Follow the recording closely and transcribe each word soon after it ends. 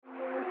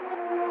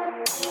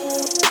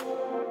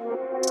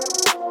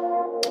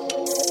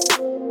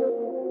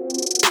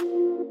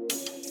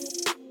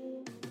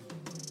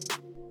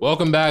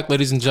Welcome back,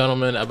 ladies and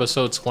gentlemen.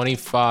 Episode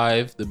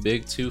 25, the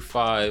Big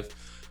 2-5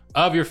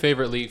 of your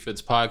favorite League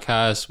Fits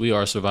podcast. We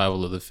are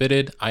Survival of the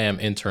Fitted. I am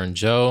intern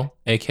Joe,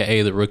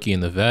 aka the Rookie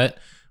and the Vet.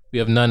 We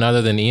have none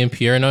other than Ian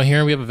Pierno here,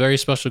 and we have a very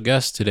special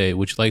guest today.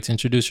 Would you like to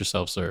introduce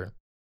yourself, sir?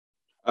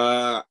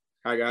 Hi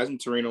guys, I'm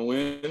Toreno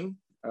Winn,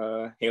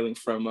 hailing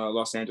from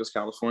Los Angeles,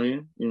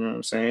 California. You know what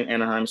I'm saying?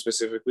 Anaheim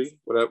specifically.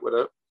 What up? What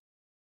up?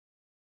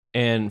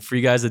 And for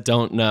you guys that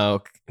don't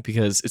know,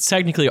 because it's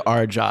technically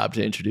our job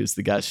to introduce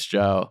the guest,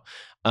 Joe,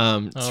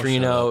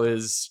 Toreno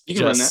is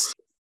just,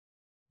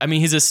 I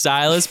mean, he's a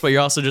stylist, but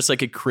you're also just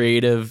like a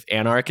creative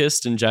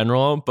anarchist in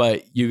general.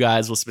 But you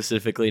guys will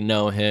specifically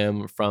know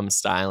him from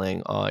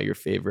styling all your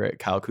favorite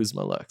Kyle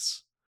Kuzma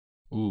looks.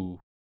 Ooh.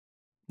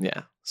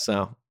 Yeah.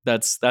 So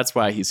that's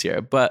why he's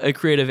here, but a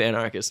creative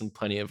anarchist in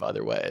plenty of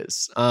other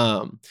ways.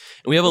 And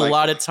we have a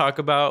lot to talk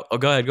about. Oh,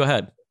 go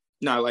ahead.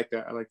 No, I like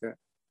that.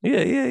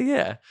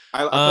 Yeah.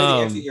 I play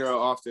the anti-hero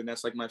often.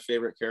 That's like my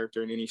favorite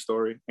character in any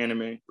story,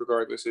 anime,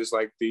 regardless. Is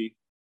like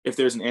if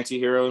there's an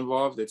anti-hero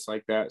involved, it's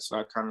like that. So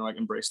I kind of like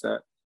embrace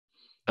that.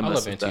 I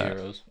love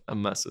anti-heroes. I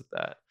mess with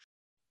that.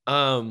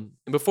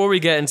 Before we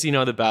get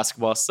into, the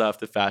basketball stuff,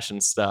 the fashion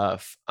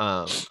stuff,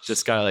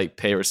 just gotta like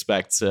pay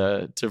respect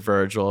to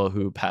Virgil,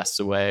 who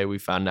passed away. We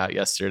found out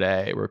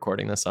yesterday. We're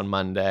recording this on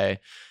Monday.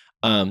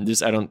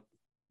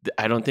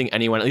 I don't think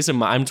anyone, at least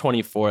I'm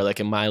 24, like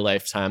in my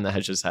lifetime, that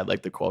has just had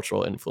like the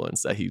cultural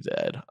influence that he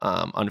did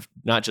on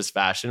not just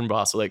fashion, but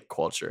also like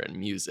culture and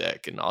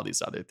music and all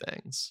these other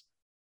things.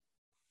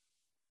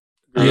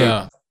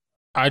 Yeah.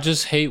 I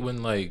just hate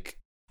when like,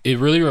 it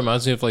really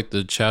reminds me of like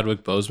the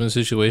Chadwick Boseman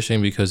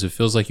situation, because it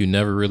feels like you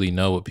never really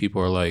know what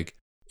people are like.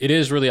 It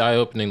is really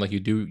eye-opening. Like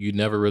you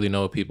never really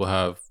know what people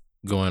have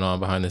going on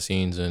behind the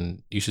scenes,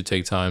 and you should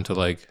take time to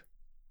like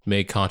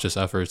make conscious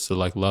efforts to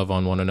like love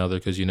on one another,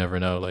 because you never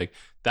know. Like,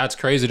 that's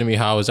crazy to me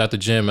how I was at the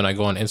gym and I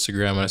go on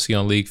Instagram and I see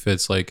on League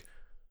Fits like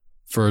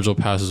Virgil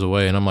passes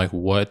away, and I'm like,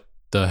 what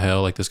the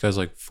hell? Like, this guy's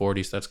like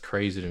 40, so that's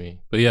crazy to me.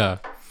 But yeah,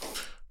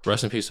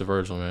 rest in peace to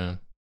Virgil, man.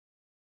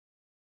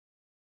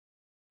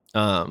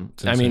 I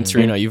mean,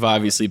 Toreno, you've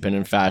obviously been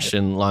in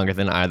fashion longer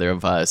than either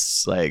of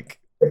us. Like,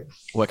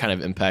 what kind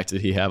of impact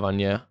did he have on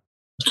you?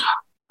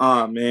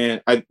 Oh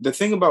man, the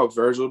thing about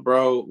Virgil,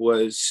 bro,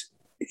 was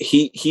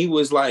he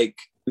was like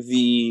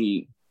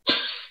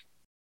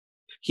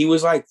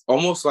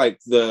almost like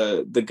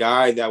the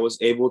guy that was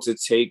able to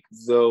take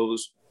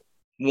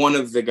one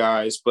of the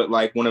guys, but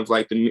like one of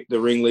like the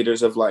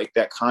ringleaders of like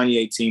that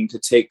Kanye team, to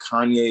take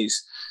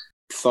Kanye's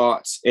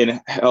thoughts and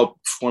help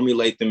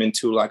formulate them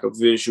into like a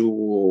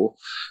visual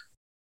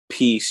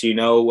piece,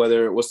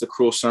 whether it was the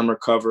Cruel Summer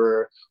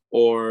cover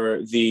or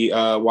the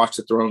Watch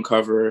the Throne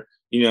cover,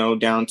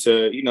 down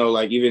to,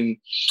 like even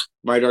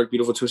My Dark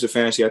Beautiful Twisted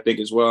Fantasy, I think,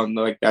 as well. And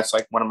like, that's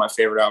like one of my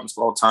favorite albums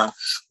of all time.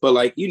 But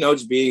like,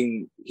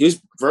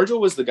 Virgil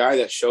was the guy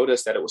that showed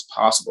us that it was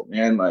possible,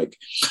 man. Like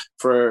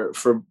for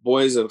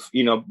boys of,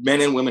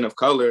 men and women of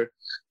color,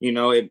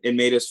 it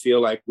made us feel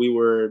like we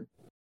were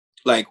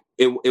like,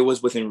 it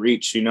was within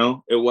reach,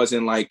 it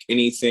wasn't like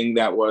anything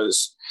that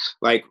was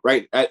like,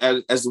 right.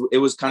 As it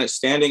was kind of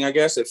standing, I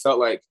guess it felt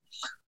like,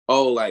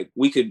 oh, like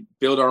we could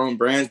build our own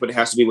brands, but it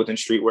has to be within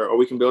streetwear, or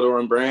we can build our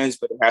own brands,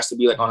 but it has to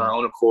be like on our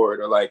own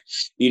accord, or like,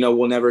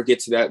 we'll never get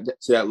to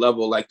that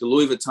level. Like the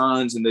Louis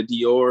Vuittons and the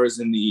Dior's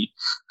and the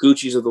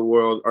Gucci's of the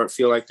world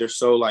feel like they're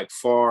so like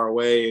far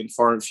away and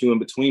far and few in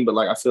between. But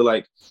like, I feel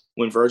like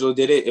when Virgil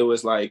did it, it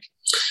was like,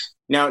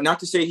 now, not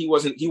to say he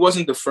wasn't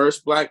the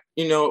first Black,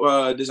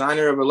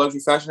 designer of a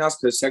luxury fashion house,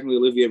 because technically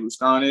Olivier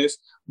Rousteing is,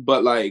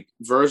 but like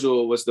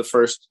Virgil was the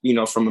first,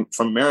 from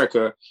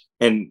America,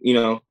 and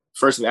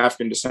first of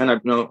African descent.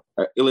 I know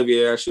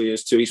Olivier actually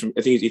is too. I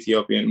think he's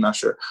Ethiopian. I'm not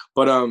sure,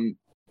 but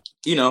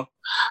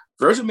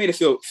Virgil made it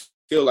feel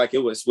like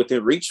it was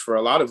within reach for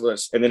a lot of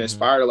us, and then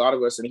inspired a lot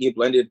of us. And he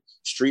blended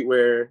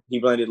streetwear, he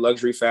blended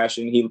luxury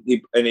fashion,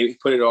 he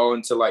put it all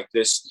into like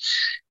this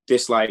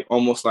like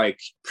almost like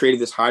created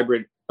this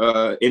hybrid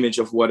image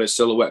of what a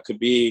silhouette could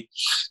be.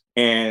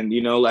 And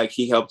like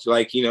he helped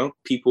like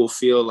people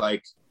feel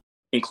like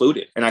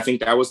included. And I think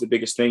that was the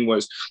biggest thing,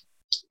 was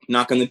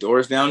knocking the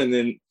doors down and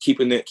then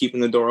keeping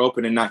the door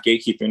open and not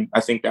gatekeeping.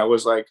 I think that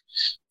was like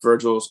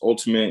Virgil's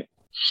ultimate,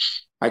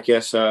 I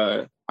guess,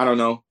 I don't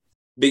know,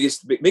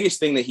 biggest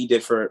thing that he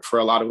did for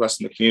a lot of us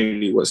in the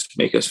community, was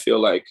make us feel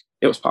like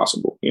it was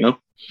possible,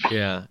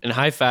 Yeah. And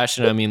high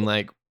fashion,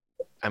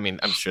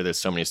 I'm sure there's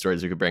so many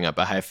stories we could bring up,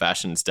 but high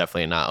fashion's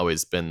definitely not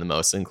always been the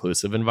most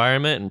inclusive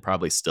environment, and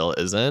probably still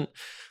isn't.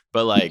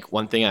 But like,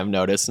 one thing I've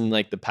noticed in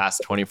like the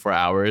past 24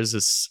 hours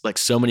is like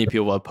so many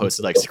people have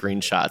posted like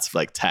screenshots of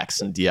like texts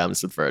and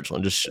DMs with Virgil,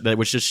 and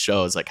which just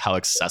shows like how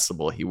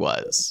accessible he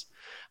was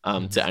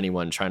to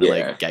anyone trying to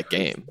like get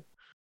game.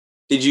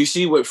 Did you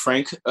see what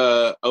Frank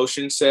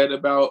Ocean said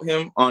about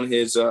him on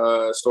his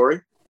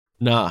story?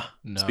 Nah,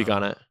 speak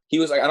on it. He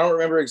was like, I don't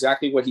remember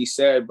exactly what he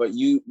said, but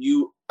he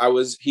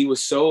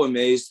was so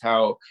amazed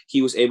how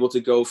he was able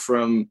to go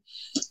from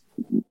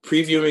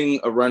previewing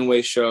a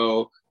runway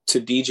show to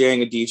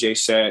DJing a DJ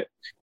set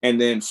and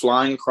then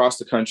flying across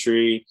the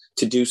country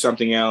to do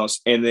something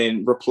else, and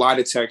then reply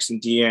to texts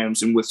and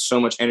DMs and with so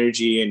much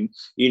energy, and,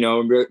 you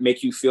know,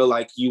 make you feel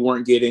like you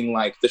weren't getting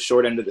like the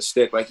short end of the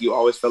stick. Like you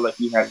always felt like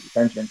you had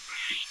attention.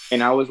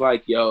 And I was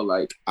like, yo,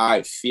 like,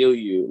 I feel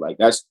you. Like,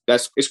 that's,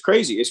 it's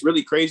crazy. It's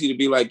really crazy to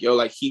be like, yo,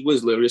 like, he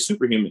was literally a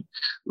superhuman.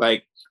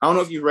 Like, I don't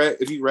know if you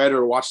read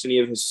or watched any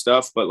of his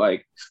stuff, but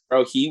like,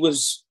 bro, he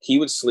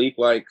would sleep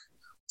like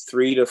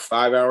 3 to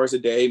 5 hours a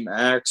day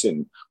max,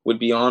 and would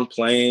be on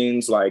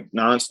planes like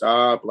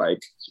nonstop,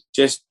 like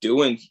just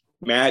doing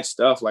mad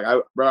stuff. Like, I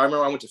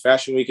remember I went to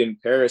Fashion Week in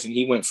Paris, and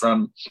he went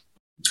from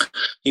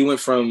doing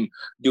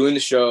the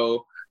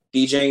show,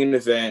 DJing an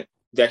event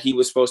that he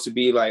was supposed to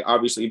be like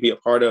obviously be a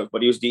part of,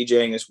 but he was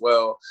DJing as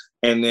well,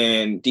 and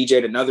then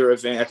DJ'd another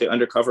event at the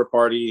undercover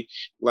party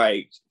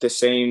like that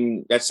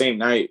same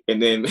night. And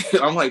then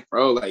I'm like,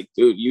 bro, like,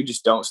 dude, you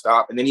just don't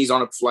stop. And then he's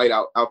on a flight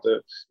out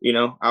of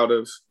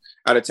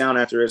town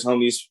after his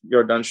homies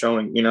are done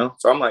showing, you know.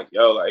 So I'm like,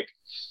 yo, like,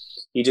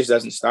 he just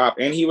doesn't stop.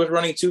 And he was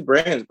running 2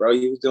 brands, bro.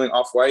 He was doing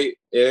Off-White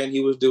and he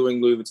was doing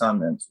Louis Vuitton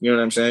men's. You know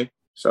what I'm saying?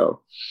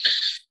 So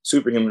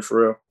superhuman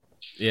for real.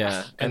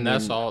 Yeah. And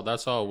that's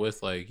all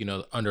with, like, you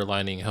know,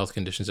 underlying health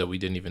conditions that we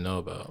didn't even know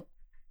about,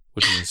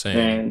 which is insane.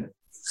 And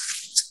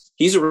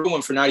he's a real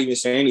one for not even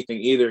saying anything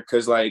either.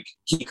 Cause like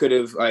he could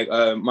have like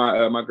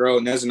my girl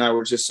Nez and I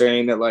were just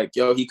saying that, like,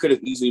 yo, he could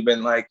have easily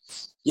been like,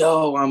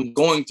 yo, I'm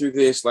going through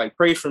this, like,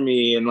 pray for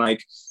me, and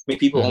like make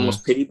people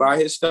almost pity by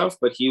his stuff.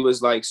 But he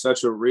was like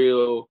such a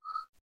real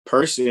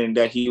person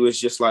that he was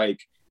just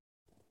like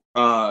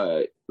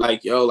yo,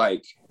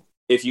 like,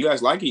 if you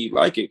guys like it, you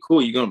like it,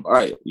 cool, you're gonna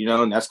buy it, you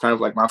know. And that's kind of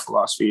like my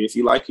philosophy. If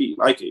you like it, you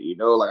like it, you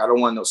know. Like, I don't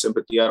want no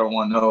sympathy, I don't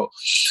want no,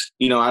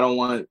 you know, I don't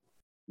want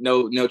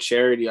no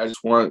charity. I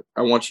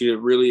want you to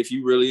really, if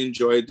you really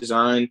enjoy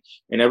design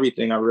and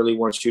everything, I really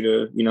want you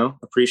to, you know,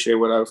 appreciate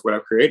what I've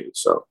created.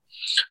 So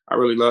I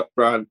really love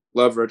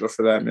Virgil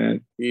for that,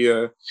 man. He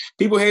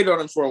people hated on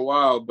him for a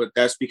while, but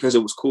that's because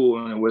it was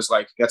cool, and it was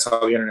like, that's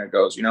how the internet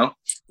goes, you know.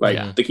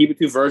 Like the Keep It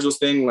 2 Virgils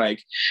thing,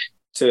 like,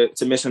 to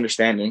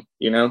misunderstanding,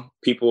 you know.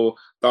 People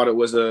thought it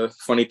was a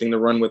funny thing to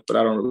run with, but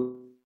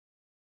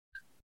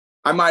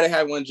I might have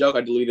had one joke,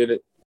 I deleted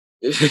it.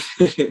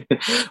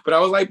 But I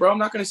was like, bro, I'm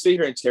not gonna sit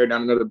here and tear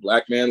down another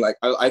black man. Like,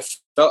 I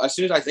felt as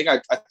soon as I think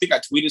I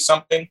tweeted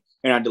something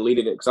and I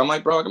deleted it, because I'm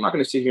like, bro, I'm not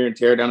gonna sit here and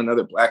tear down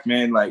another black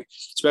man. Like,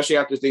 especially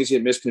after things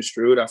get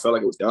misconstrued, I felt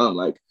like it was dumb.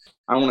 Like,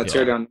 I don't want to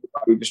tear down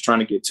anybody just trying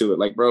to get to it.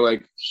 Like, bro,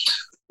 like,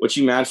 what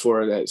you mad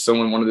for that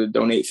someone wanted to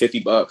donate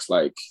 $50?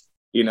 Like,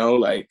 you know,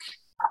 like,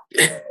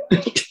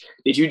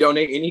 did you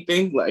donate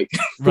anything? Like,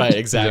 right,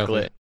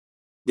 exactly.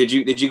 Did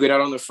you get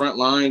out on the front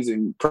lines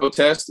and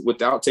protest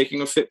without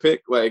taking a fit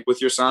pic, like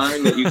with your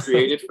sign that you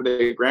created for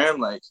the gram?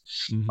 Like,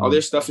 all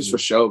this stuff is for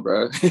show,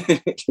 bro.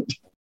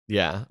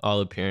 Yeah,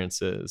 all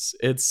appearances.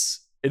 It's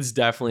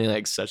definitely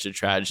like such a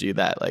tragedy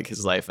that like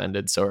his life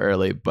ended so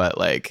early, but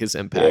like his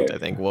impact, I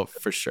think, will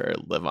for sure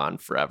live on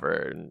forever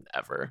and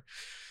ever.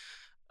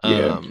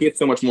 Yeah, he had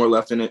so much more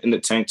left in the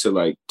tank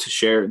to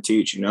share and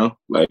teach, you know.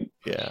 Like,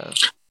 yeah,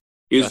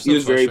 he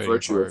was very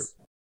virtuous.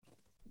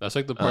 That's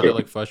like the part that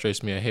like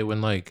frustrates me. I hate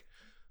when like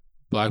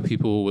black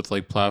people with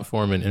like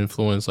platform and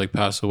influence like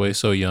pass away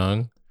so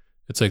young.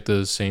 It's like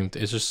the same.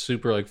 It's just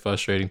super like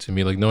frustrating to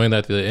me. Like, knowing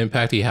that the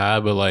impact he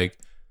had, but like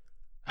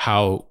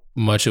how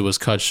much it was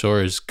cut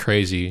short is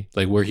crazy.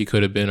 Like, where he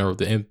could have been, or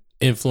the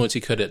influence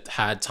he could have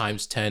had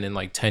times 10 in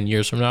like 10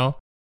 years from now.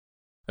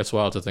 That's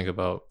wild to think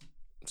about.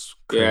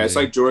 It's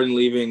like Jordan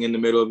leaving in the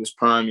middle of his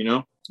prime, you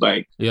know.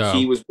 Like,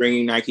 he was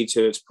bringing Nike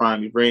to its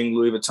prime. He bring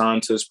Louis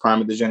Vuitton to its prime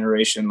of the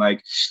generation.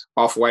 Like,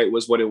 Off-White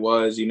was what it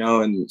was, you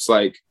know. And it's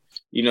like,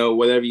 you know,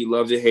 whether you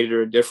loved it, hated it,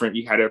 or different,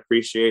 you had to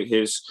appreciate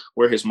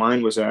where his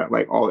mind was at,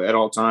 like, at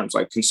all times.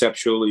 Like,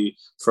 conceptually,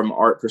 from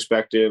art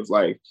perspective,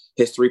 like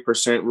his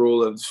 3%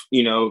 rule of,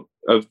 you know,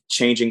 of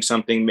changing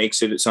something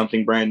makes it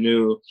something brand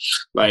new.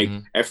 Like,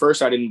 at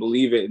first I didn't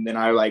believe it, and then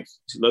I like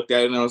looked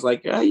at it and I was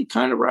like, yeah, you're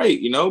kind of right,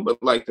 you know.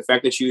 But like, the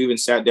fact that you even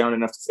sat down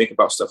enough to think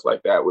about stuff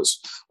like that was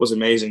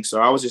amazing.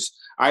 So I was just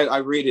I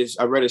read his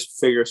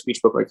figure of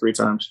speech book like 3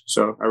 times.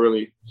 So I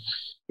really,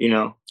 you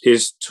know,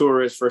 his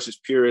tourist versus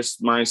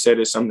purist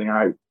mindset is something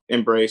I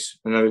embrace.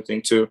 Another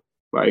thing too,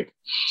 like,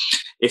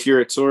 if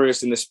you're a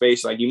tourist in the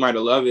space, like, you might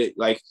have loved it.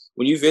 Like,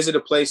 when you visit a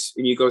place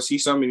and you go see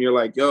something and you're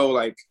like, yo,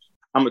 like,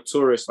 I'm a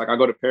tourist. Like, I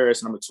go to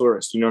Paris and I'm a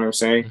tourist. You know what I'm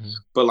saying?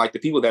 But like, the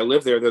people that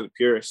live there, they're the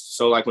purists.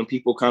 So like, when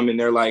people come and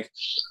they're like,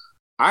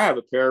 I have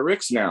a pair of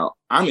Ricks now,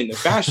 I'm into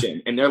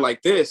fashion, and they're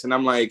like this, and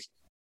I'm like,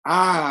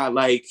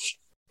 like,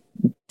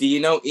 do you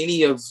know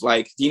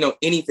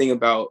anything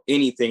about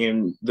anything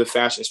in the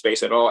fashion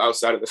space at all,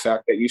 outside of the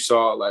fact that you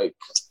saw like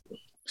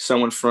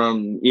someone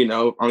from, you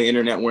know, on the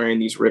internet wearing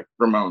these Rick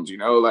Ramones, you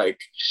know? Like,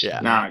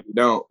 nah, you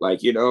don't.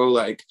 Like, you know,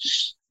 like,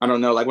 I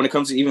don't know. Like, when it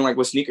comes to even like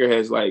with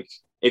sneakerheads, like,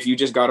 if you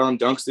just got on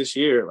Dunks this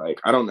year, like,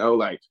 I don't know,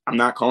 like, I'm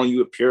not calling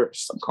you a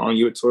purist. I'm calling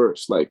you a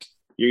tourist. Like,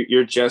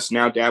 you're just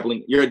now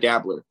dabbling. You're a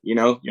dabbler, you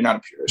know? You're not a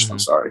purist. I'm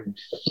sorry.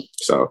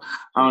 So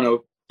I don't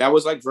know. That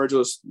was like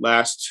Virgil's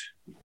last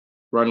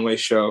runway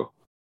show.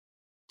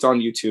 It's on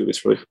YouTube.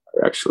 It's really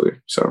fire, actually.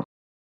 So.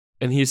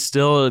 And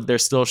they're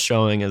still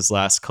showing his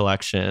last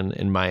collection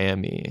in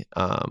Miami.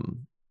 I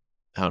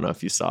don't know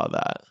if you saw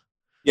that.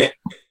 Yeah.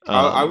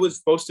 I was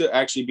supposed to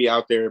actually be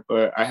out there,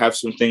 but I have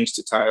some things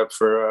to tie up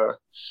for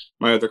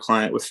my other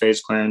client with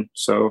FaZe Clan.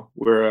 So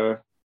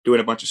we're doing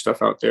a bunch of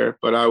stuff out there,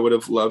 but I would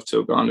have loved to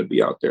have gone to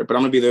be out there. But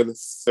I'm going to be there the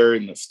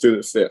 3rd and through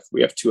the 5th.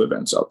 We have 2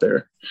 events out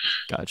there.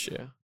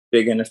 Gotcha.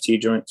 Big NFT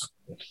joints.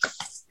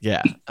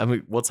 Yeah. I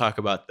mean, we'll talk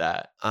about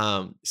that.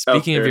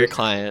 Speaking of your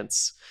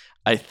clients,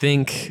 I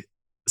think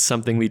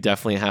something we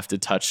definitely have to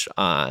touch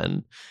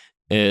on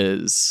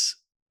is,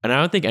 and I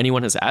don't think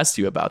anyone has asked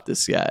you about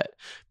this yet,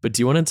 but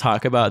do you want to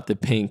talk about the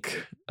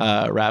pink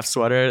Raph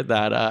sweater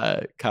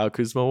that Kyle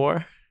Kuzma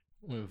wore?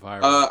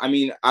 I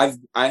mean, I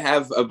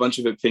have a bunch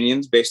of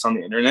opinions based on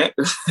the internet.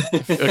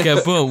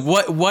 Okay, boom.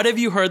 What have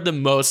you heard the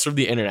most from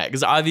the internet?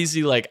 Because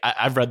obviously, like,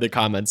 I've read the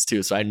comments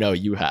too, so I know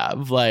you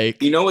have.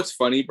 Like, you know what's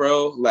funny,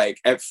 bro? Like,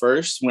 at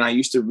first, when I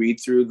used to read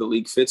through the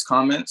League Fits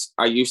comments,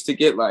 I used to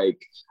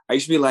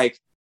be like,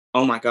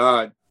 oh my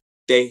God,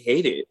 they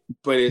hate it.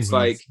 But it's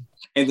like,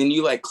 and then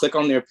you like click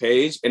on their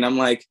page, and I'm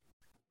like,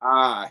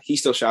 he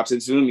still shops at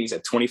Zoomies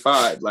at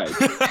 25. Like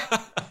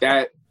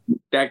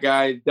that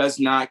guy does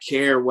not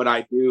care what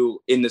I do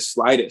in the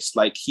slightest.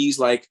 Like, he's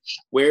like,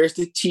 where's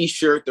the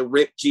t-shirt, the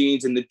ripped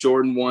jeans, and the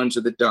Jordan 1s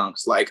or the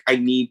Dunks? Like, I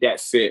need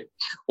that fit,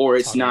 or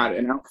it's not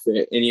an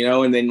outfit. And,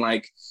 and then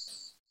like,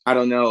 I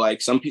don't know,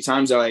 like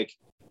sometimes I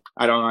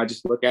don't know, I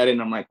just look at it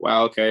and I'm like,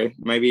 wow, okay,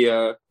 maybe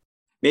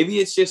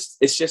it's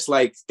just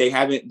like they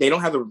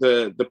don't have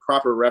the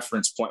proper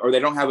reference point, or they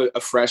don't have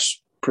a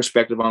fresh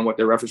perspective on what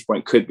their reference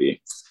point could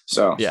be.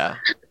 So, yeah,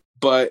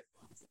 but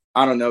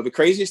I don't know. The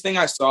craziest thing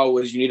I saw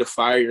was you need to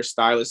fire your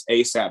stylist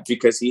ASAP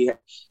because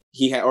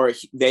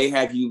they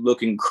have you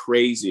looking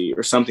crazy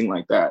or something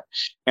like that.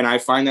 And I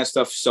find that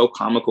stuff so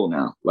comical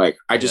now. Like,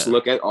 I just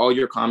look at all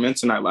your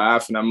comments and I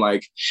laugh, and I'm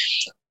like,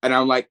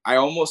 I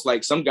almost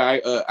like some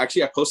guy,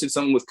 actually I posted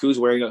something with Kuz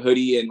wearing a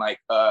hoodie, and like,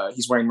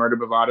 he's wearing Murder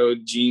Bravado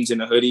jeans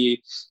and a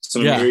hoodie,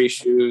 some Miri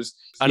shoes.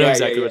 I know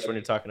exactly which one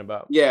you're talking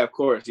about. Yeah, of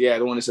course. Yeah.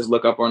 The one that says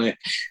look up on it.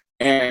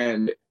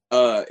 And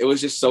it was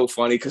just so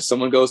funny because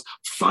someone goes,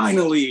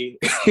 finally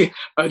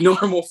a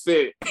normal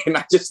fit. And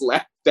I just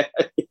laughed at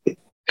it.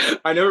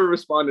 I never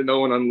respond to no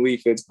one on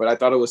League Fits, but I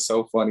thought it was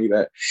so funny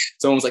that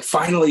someone was like,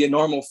 finally a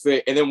normal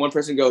fit. And then one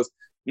person goes,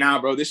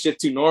 nah, bro, this shit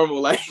too normal.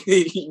 Like,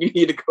 you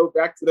need to go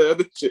back to the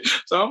other shit.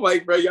 So I'm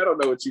like, bro, y'all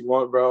don't know what you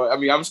want, bro. I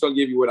mean, I'm just gonna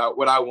give you what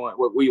I want,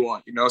 what we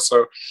want,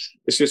 So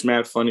it's just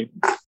mad funny.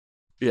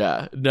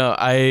 Yeah, no,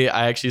 I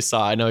actually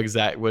I know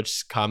exactly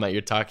which comment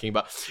you're talking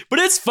about, but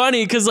it's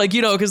funny because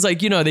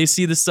they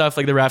see the stuff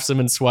like the Raph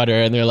Simmons sweater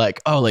and they're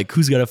like, oh, like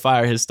who's gonna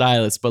fire his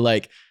stylist? But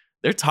like,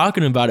 they're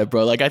talking about it,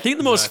 bro. Like, I think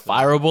the most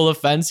fireable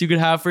offense you could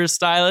have for a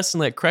stylist, and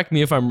like, correct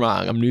me if I'm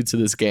wrong, I'm new to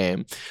this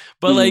game,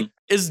 but like,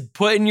 is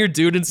putting your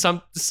dude in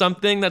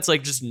something that's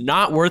like just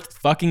not worth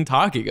fucking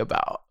talking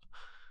about.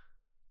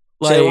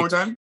 Like, say it one more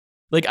time.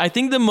 Like, I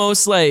think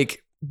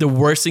the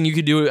worst thing you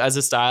could do as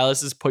a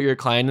stylist is put your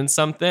client in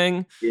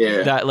something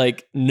that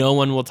like no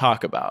one will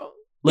talk about.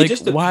 Like, it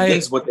just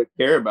depends what they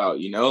care about,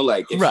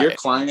 Like, if your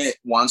client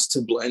wants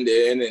to blend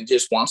in and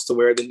just wants to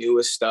wear the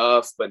newest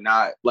stuff, but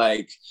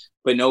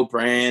no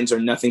brands or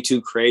nothing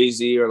too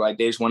crazy, or like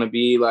they just want to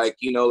be like,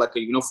 like a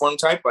uniform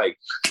type, like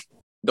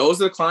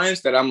those are the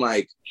clients that I'm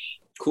like,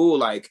 cool,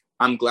 like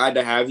I'm glad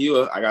to have you.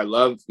 Like, I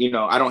love,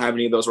 I don't have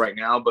any of those right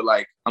now, but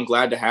like, I'm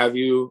glad to have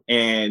you.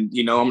 And,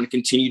 I'm going to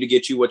continue to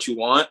get you what you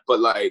want,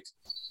 but like,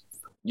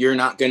 you're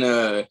not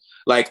gonna,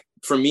 like,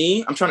 for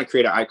me, I'm trying to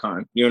create an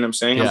icon. You know what I'm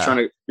saying? Yeah. I'm trying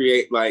to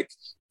create like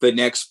the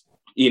next,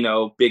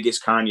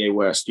 biggest Kanye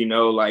West,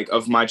 like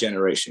of my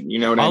generation, what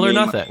I mean? All or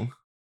nothing.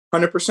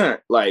 100%.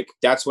 Like,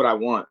 that's what I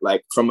want.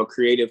 Like, from a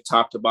creative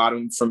top to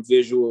bottom, from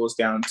visuals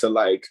down to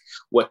like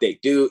what they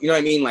do. You know what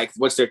I mean? Like,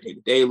 what's their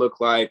day-to-day look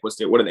like? What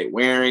are they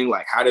wearing?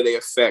 Like, how do they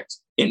affect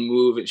and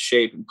move and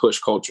shape and push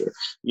culture?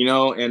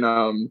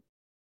 And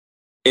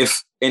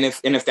if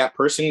that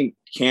person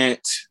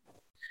can't,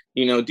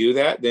 do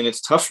that, then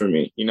it's tough for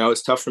me.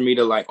 It's tough for me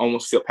to like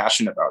almost feel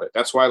passionate about it.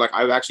 That's why like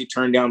I've actually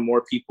turned down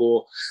more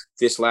people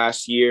this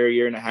last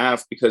year and a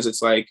half, because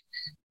it's like,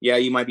 yeah,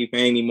 you might be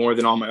paying me more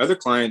than all my other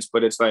clients,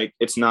 but it's like,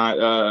 it's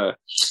not,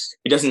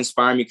 it doesn't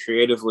inspire me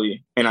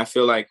creatively. And I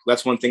feel like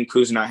that's one thing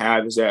Kuz and I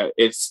have, is that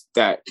it's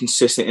that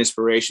consistent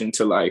inspiration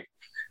to like,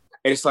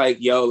 it's like,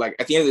 yo, like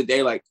at the end of the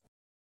day, like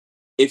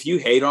if you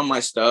hate on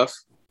my stuff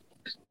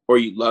or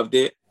you loved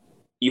it,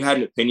 you had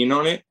an opinion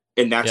on it.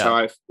 And that's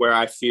where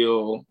I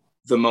feel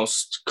the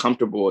most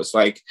comfortable. It's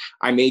like,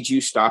 I made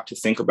you stop to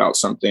think about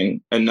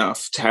something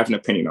enough to have an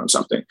opinion on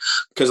something.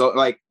 Because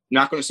like,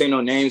 not going to say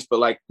no names, but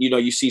like,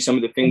 you see some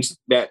of the things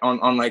that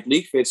on like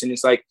League Fits, and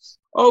it's like,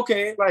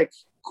 okay, like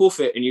cool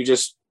fit. And you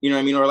just, you know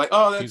what I mean? Or like,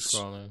 oh,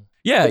 that's,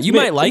 yeah, you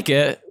might like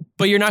it,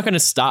 but you're not going to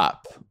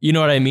stop. You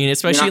know what I mean?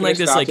 Especially in like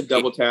this, like to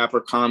double tap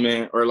or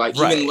comment or like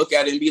even look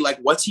at it and be like,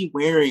 what's he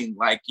wearing?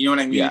 Like, you know what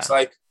I mean? Yeah.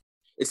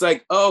 It's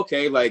like, oh,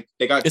 okay. Like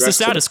they got, it's the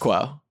status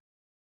quo.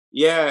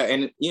 Yeah,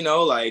 and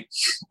like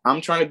I'm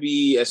trying to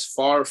be as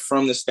far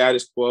from the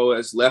status quo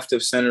as left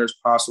of center as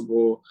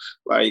possible.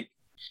 Like,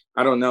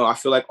 I don't know. I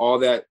feel like all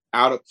that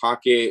out of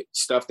pocket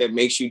stuff that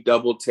makes you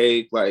double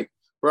take, like,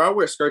 bro, I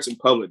wear skirts in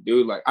public,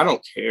 dude. Like, I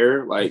don't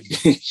care. Like,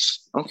 I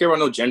don't care about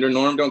no gender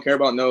norm. Don't care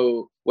about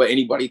what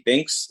anybody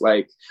thinks.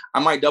 Like, I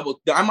might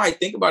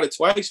think about it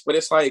twice, but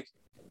it's like,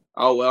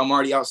 oh well, I'm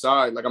already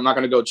outside. Like, I'm not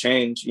gonna go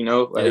change.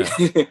 Like,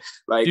 Yeah.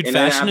 like, Dude, and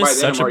fashion then by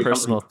is then I'm such a already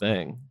personal comfortable.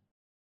 thing.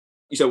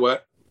 You said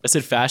what? I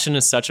said fashion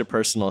is such a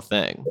personal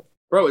thing.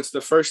 Bro, it's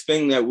the first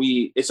thing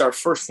it's our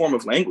first form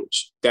of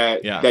language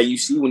that you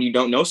see when you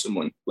don't know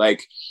someone.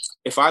 Like,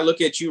 if I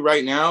look at you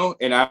right now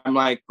and I'm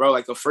like, bro,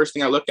 like the first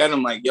thing I look at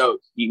him, like, yo,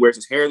 he wears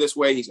his hair this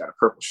way. He's got a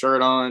purple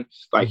shirt on.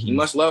 Like, he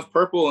must love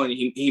purple and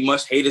he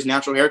must hate his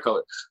natural hair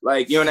color.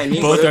 Like, you know what I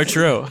mean? Both are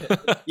true.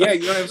 Yeah,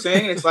 you know what I'm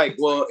saying? It's like,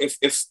 well, if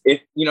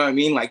you know what I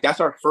mean? Like, that's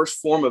our first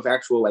form of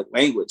actual like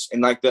language.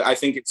 And like I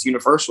think it's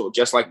universal,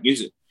 just like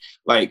music.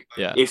 Like,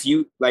 if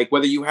you like,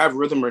 whether you have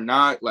rhythm or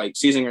not, like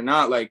seasoning or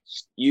not, like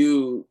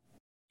you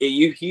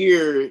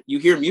hear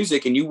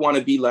music and you want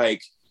to be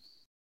like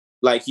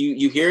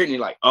you hear it and you're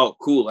like, oh,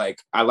 cool. Like,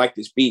 I like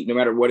this beat, no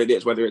matter what it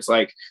is, whether it's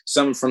like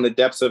something from the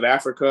depths of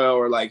Africa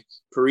or like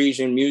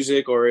Parisian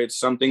music, or it's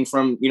something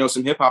from,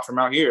 some hip hop from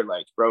out here.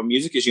 Like, bro,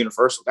 music is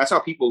universal. That's how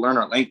people learn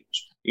our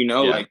language.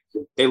 Like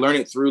they learn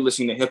it through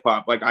listening to hip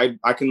hop. Like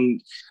I can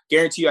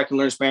guarantee you I can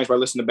learn Spanish by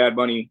listening to Bad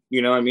Bunny.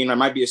 You know what I mean? I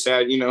might be a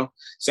sad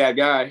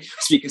guy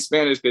speaking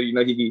Spanish because,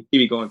 he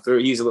be going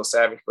through, he's a little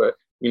savage, but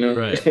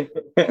Right.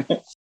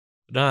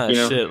 Nah,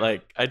 shit.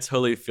 Like, I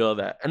totally feel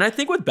that. And I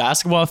think with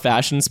basketball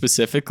fashion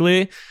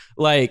specifically,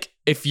 like,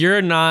 if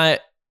you're not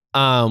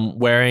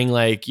wearing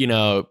like,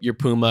 your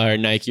Puma or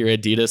Nike or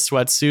Adidas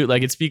sweatsuit,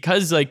 like, it's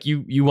because like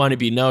you want to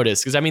be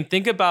noticed. Because I mean,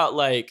 think about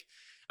like,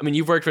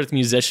 you've worked with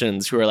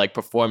musicians who are like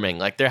performing.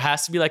 Like, there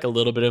has to be like a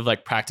little bit of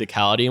like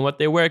practicality in what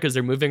they wear because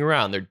they're moving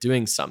around, they're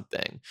doing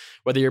something.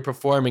 Whether you're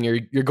performing or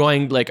you're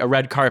going like a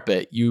red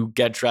carpet, you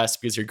get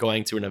dressed because you're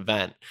going to an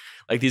event.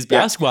 Like, these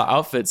basketball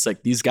outfits,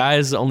 like these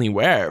guys only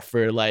wear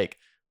for like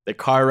the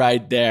car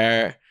ride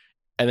there,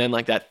 and then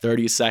like that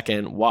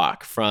 30-second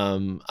walk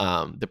from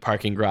the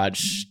parking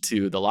garage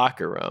to the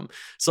locker room.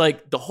 So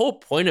like the whole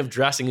point of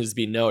dressing is to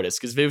be noticed,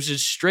 because if it was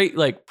just straight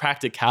like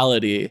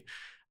practicality,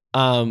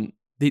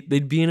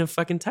 they'd be in a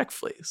fucking tech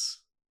fleece.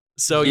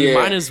 So you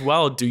might as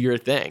well do your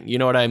thing. You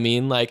know what I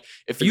mean? Like,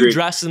 if you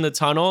dress in the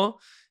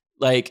tunnel,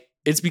 like,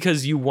 it's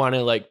because you want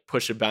to like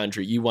push a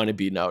boundary. You want to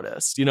be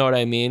noticed. You know what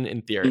I mean?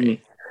 In theory.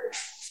 Mm-hmm.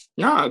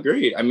 No,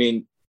 agreed. I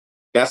mean,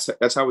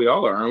 that's how we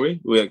all are, aren't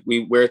we? We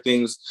wear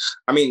things.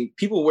 I mean,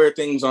 people wear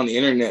things on the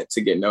internet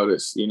to get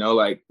noticed.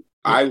 Like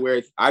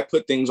I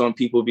put things on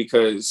people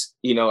because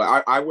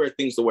I wear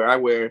things the way I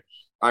wear.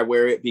 I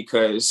wear it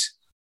because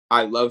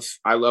I love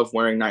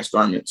wearing nice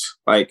garments.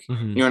 Like,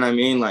 you know what I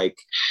mean? Like,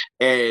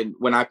 and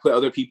when I put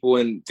other people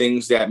in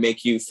things that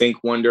make you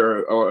think,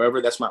 wonder, or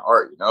whatever, that's my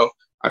art.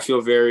 I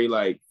feel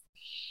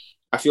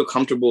I feel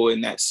comfortable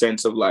in that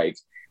sense of like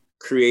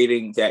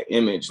creating that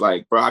image.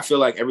 Like, bro, I feel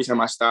like every time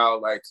I style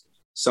like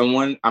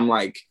someone, I'm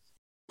like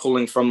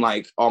pulling from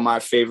like all my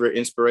favorite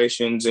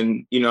inspirations,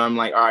 and I'm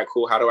like, all right,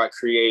 cool, how do I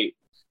create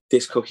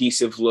this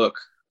cohesive look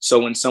so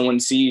when someone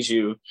sees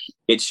you,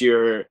 it's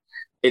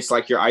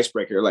like your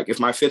icebreaker. Like, if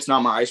my fit's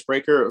not my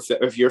icebreaker,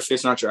 if your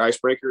fit's not your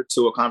icebreaker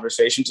to a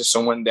conversation, to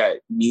someone that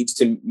needs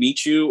to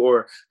meet you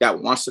or that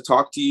wants to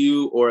talk to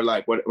you, or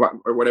like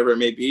or whatever it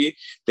may be,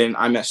 then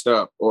I messed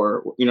up.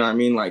 Or what I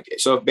mean? Like,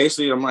 so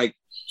basically I'm like,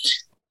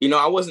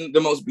 I wasn't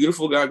the most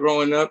beautiful guy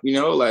growing up,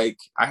 like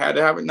I had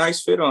to have a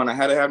nice fit on. I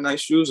had to have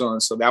nice shoes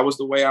on. So that was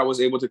the way I was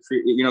able to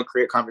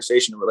create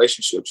conversation and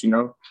relationships,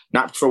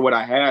 not for what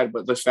I had,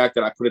 but the fact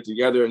that I put it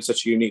together in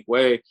such a unique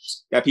way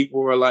that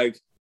people were like,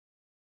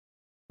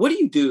 what do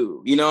you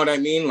do? You know what I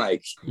mean?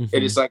 Like,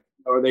 it is like,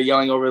 or they're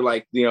yelling over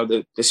like,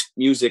 this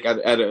music at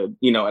a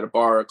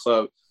bar or a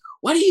club.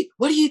 What do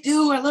you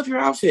do? I love your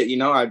outfit.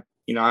 I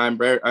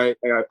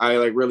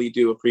like really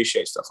do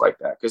appreciate stuff like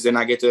that, because then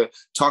I get to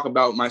talk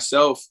about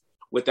myself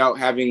without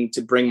having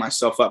to bring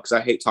myself up, because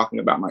I hate talking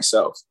about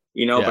myself,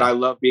 but I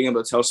love being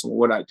able to tell someone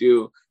what I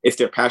do if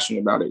they're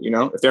passionate about it.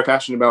 If they're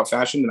passionate about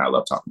fashion, then I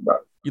love talking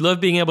about it. You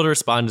love being able to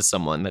respond to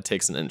someone that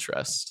takes an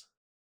interest.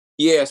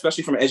 Yeah,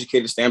 especially from an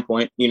educated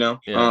standpoint, and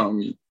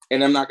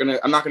I'm not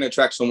gonna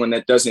attract someone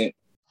that doesn't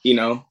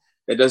know,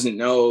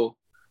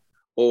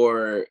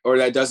 or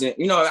that doesn't,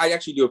 I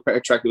actually do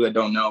attract people that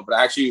don't know, but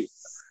actually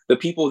the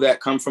people that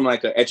come from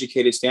like an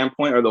educated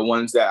standpoint are the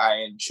ones that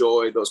I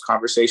enjoy those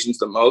conversations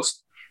the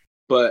most.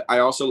 But I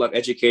also love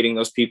educating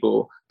those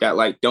people that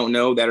like don't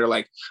know, that are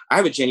like, I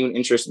have a genuine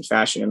interest in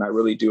fashion and I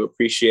really do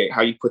appreciate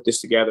how you put this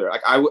together.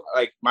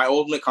 Like my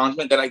ultimate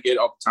compliment that I get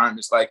all the time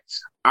is like,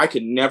 I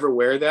could never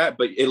wear that,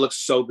 but it looks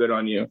so good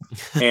on you.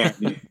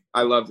 And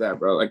I love that,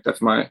 bro. Like,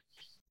 that's one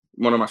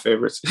of my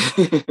favorites.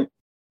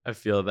 I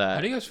feel that.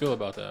 How do you guys feel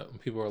about that when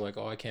people are like,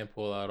 "Oh, I can't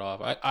pull that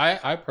off"?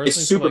 I personally It's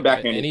super feel like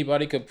backhanded.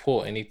 anybody could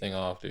pull anything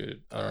off,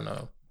 dude. I don't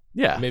know.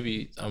 Yeah,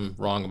 maybe I'm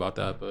wrong about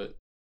that, but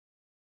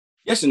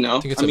yes and no.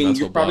 I think it's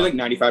you're probably like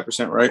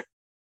 95% right.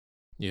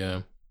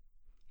 Yeah.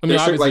 I mean,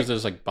 obviously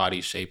there's like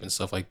body shape and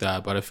stuff like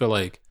that, but I feel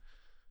like,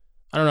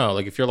 I don't know,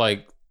 like if you're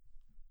like,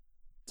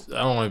 I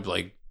don't want to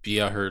like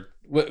be out here.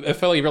 I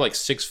feel like if you're like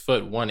 6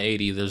 foot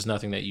 180, there's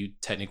nothing that you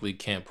technically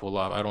can't pull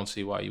off. I don't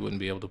see why you wouldn't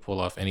be able to pull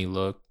off any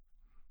look.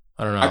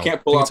 I don't know. I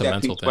can't pull off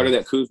that pink sweater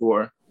that Kuz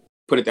wore.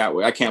 Put it that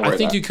way. I can't wear that. I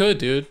think you could,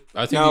 dude.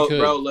 I think you could.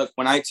 No, bro, look,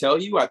 when I tell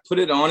you, I put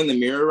it on in the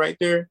mirror right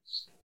there,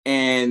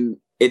 and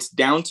it's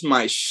down to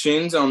my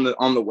shins on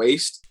the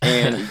waist,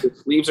 and the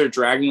sleeves are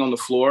dragging on the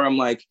floor. I'm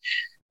like,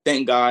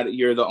 thank God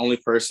you're the only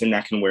person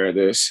that can wear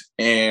this.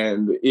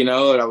 And, you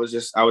know, I was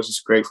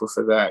just grateful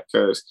for that,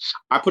 because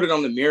I put it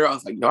on the mirror. I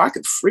was like, no, I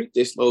could freak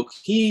this low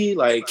key.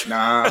 Like,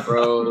 nah,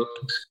 bro.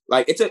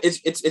 Like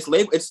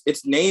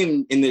it's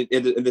named in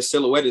the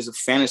silhouette as a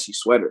fantasy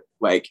sweater.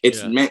 Like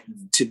it's meant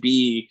to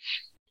be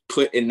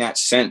put in that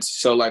sense.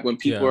 So like when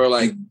people are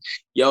like,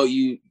 yo,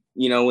 you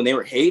know, when they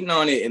were hating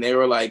on it and they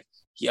were like,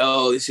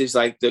 yo, this is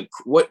like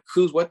what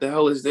the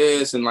hell is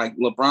this? And like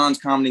LeBron's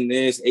commenting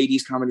this,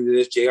 AD's commenting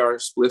this, JR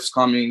Spliff's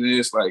commenting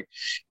this. Like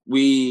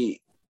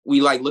we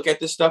like look at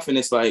this stuff and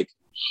it's like,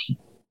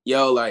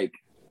 yo, like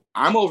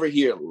I'm over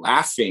here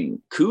laughing.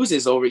 Kuz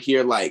is over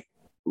here like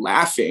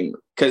laughing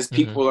because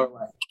people are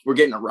like, we're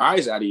getting a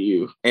rise out of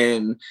you.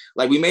 And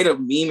like we made a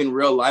meme in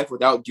real life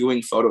without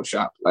doing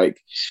Photoshop.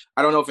 Like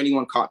I don't know if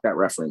anyone caught that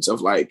reference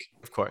of like,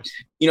 of course,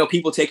 you know,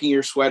 people taking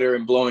your sweater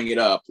and blowing it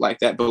up, like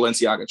that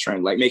Balenciaga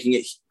trend, like making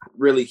it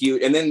really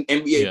huge. And then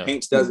NBA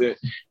Paints does it.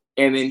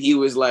 And then he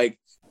was like,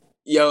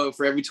 yo,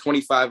 for every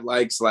 25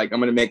 likes, like I'm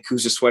going to make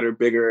Kuz's sweater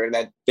bigger. And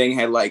that thing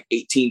had like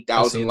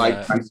 18,000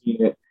 likes. I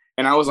seen it.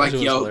 And I was like,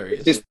 yo,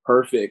 this is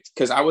perfect.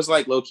 Cause I was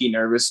like low key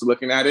nervous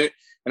looking at it.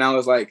 And I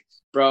was like,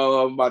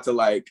 bro, I'm about to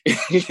like,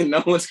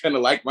 no one's going to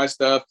like my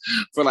stuff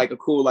for like a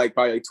cool, like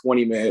probably like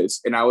 20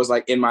 minutes. And I was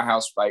like in my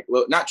house, like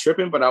not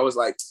tripping, but I was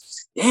like,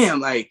 damn,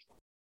 like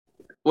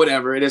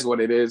whatever, it is what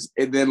it is.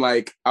 And then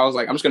like, I was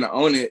like, I'm just going to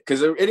own it.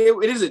 Cause it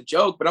is a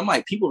joke, but I'm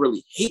like, people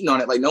really hating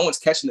on it. Like no one's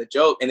catching the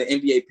joke. And the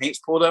NBA Paints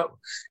pulled up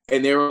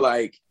and they were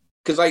like,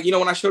 cause like, you know,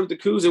 when I showed it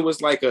to Kuz, it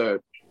was like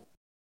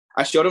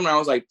I showed him and I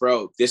was like,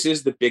 bro, this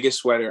is the biggest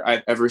sweater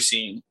I've ever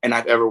seen and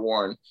I've ever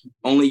worn.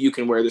 Only you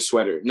can wear the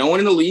sweater. No one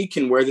in the league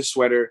can wear the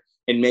sweater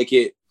and make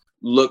it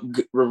look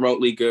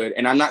remotely good.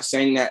 And I'm not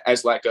saying that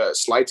as like a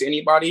slight to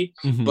anybody,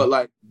 but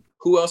like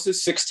who else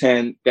is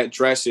 6'10" that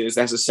dresses,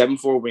 that's a 7'4"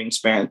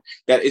 wingspan,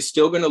 that is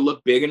still going to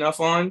look big enough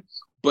on,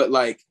 but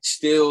like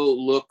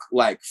still look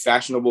like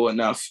fashionable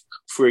enough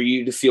for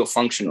you to feel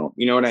functional.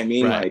 You know what I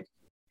mean? Right. Like,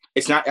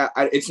 it's not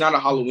a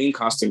Halloween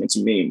costume. It's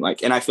a meme.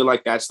 Like, and I feel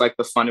like that's like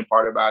the fun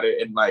part about it.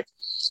 And like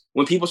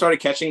when people started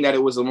catching that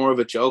it was more of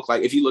a joke,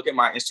 like if you look at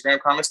my Instagram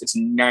comments, it's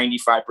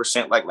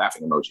 95% like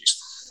laughing emojis.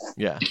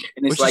 Yeah.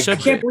 And it's like, I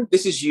can't believe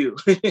this is you.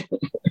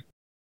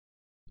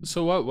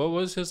 So what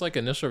was his like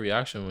initial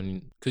reaction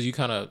when, because you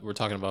kind of were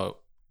talking about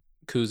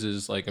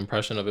Kuz's like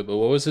impression of it, but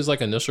what was his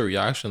like initial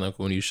reaction like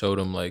when you showed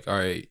him like, all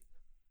right,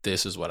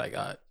 this is what I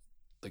got,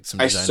 like some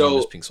design on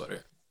this pink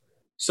sweater?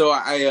 So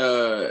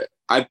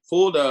I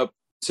pulled up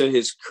to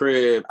his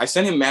crib. I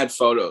sent him mad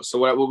photos. So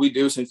what we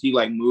do, since he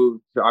like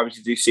moved to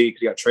obviously DC because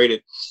he got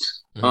traded,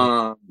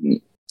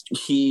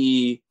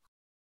 he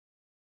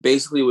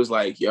basically was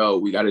like, yo,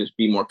 we got to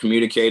be more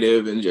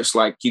communicative and just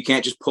like, you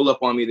can't just pull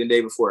up on me the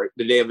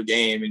day of a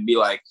game and be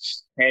like,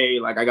 hey,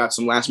 like I got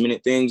some last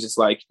minute things. It's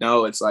like,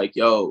 no, it's like,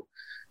 yo,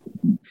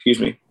 excuse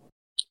me,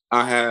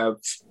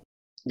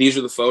 these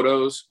are the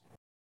photos.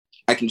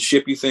 I can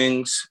ship you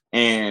things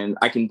and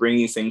I can bring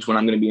you things when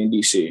I'm going to be in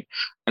DC.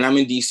 And I'm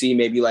in DC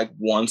maybe like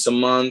once a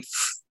month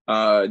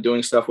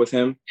doing stuff with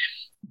him.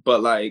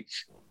 But like,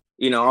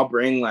 you know, I'll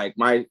bring like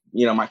my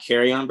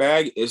carry-on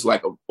bag is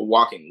like a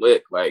walking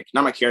lick. Like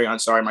not my carry-on,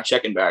 sorry, my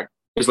check-in bag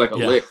is like a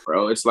lick,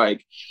 bro. It's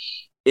like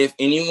if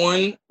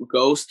anyone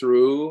goes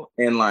through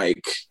and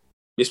like,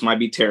 this might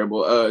be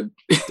terrible. I was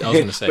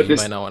gonna say you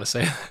might not want to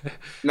say.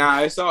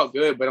 Nah, it's all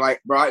good. But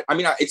like, bro, I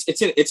mean,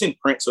 it's in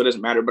print, so it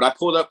doesn't matter. But I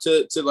pulled up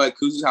to like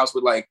Kuz's house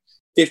with like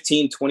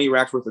 15, 20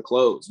 racks worth of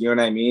clothes. You know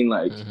what I mean?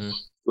 Like,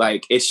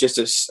 like it's just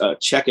a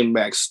check-in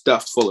bag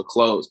stuffed full of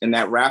clothes, and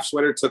that wrap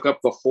sweater took up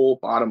the whole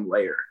bottom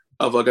layer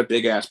of like a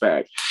big ass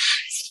bag.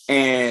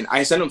 And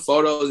I sent him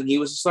photos, and he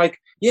was just like,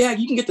 "Yeah,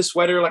 you can get the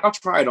sweater. Like, I'll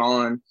try it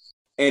on."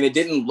 And it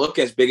didn't look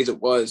as big as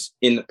it was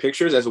in the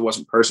pictures as it was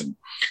in person.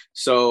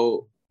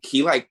 So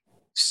he like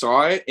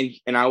saw it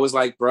and I was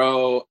like,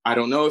 bro, I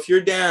don't know if you're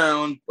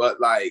down,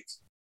 but like,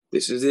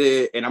 this is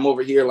it. And I'm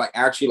over here like,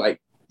 actually like,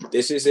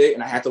 this is it.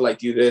 And I had to like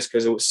do this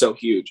because it was so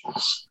huge.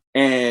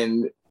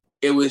 And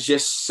it was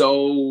just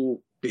so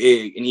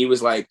big. And he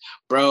was like,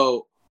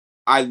 bro,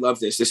 I love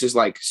this. This is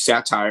like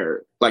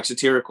satire, like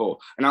satirical.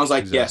 And I was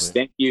like, yes,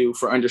 thank you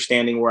for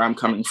understanding where I'm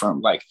coming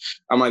from. Like,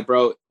 I'm like,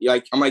 bro,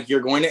 like, I'm like,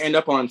 you're going to end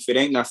up on Fit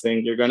Ain't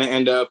Nothing. You're going to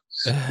end up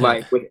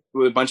like with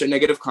a bunch of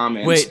negative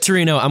comments. Wait,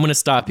 Toreno, I'm going to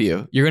stop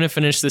you. You're going to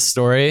finish this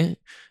story.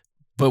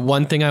 But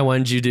one thing I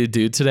wanted you to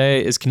do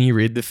today is, can you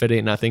read the Fit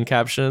Ain't Nothing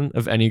caption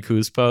of any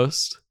Kuz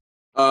post?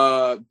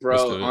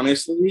 Bro,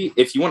 honestly,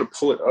 if you want to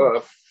pull it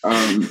up.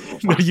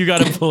 No, you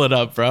got to pull it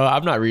up, bro.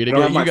 I'm not reading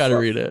it. You got to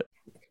read it.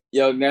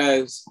 Yo,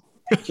 Nez,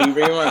 can you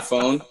bring me my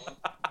phone?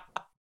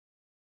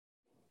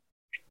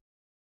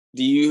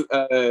 Do you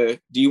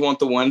want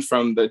the one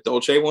from the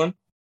Dolce one?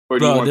 Or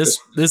do you Bro, want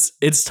this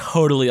it's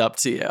totally up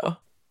to you.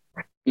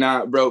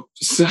 Nah, bro.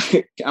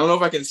 I don't know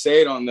if I can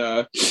say it on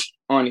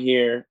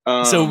here.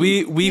 So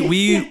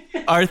we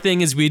our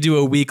thing is we do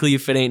a weekly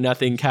If It Ain't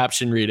Nothing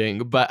caption reading,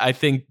 but I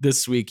think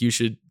this week you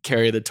should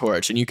carry the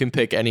torch and you can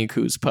pick any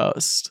Kuz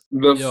post.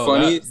 The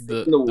funniest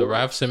the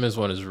Raph Simmons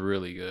one is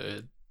really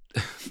good.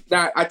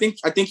 I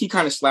think he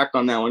kind of slacked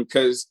on that one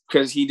because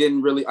he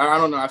didn't really. I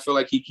don't know. I feel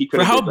like he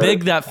could. For how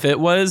big that fit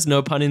was,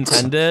 no pun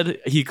intended,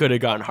 he could have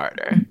gone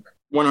harder.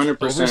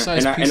 100%.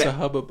 Oversized piece of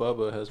Hubba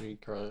Bubba has me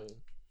crying.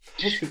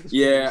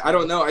 Yeah, I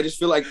don't know. I just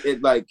feel like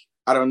it. Like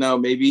I don't know.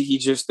 Maybe he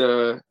just.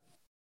 I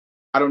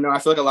don't know. I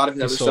feel like a lot of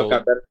his other stuff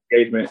got better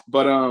engagement.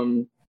 But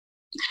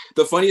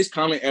the funniest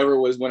comment ever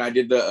was when I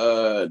did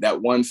that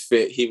one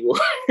fit he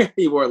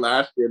wore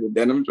last year, the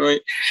denim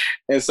joint,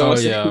 and someone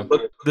said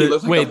he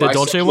looked like the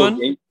Dolce one.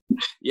 Game.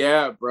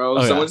 Yeah,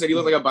 bro. Someone said he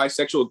looked like a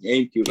bisexual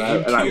GameCube,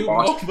 and I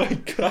lost. Oh my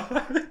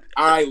god.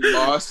 I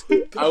lost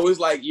it. I was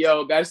like,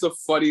 yo, that's the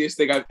funniest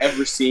thing I've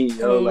ever seen,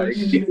 yo. Like,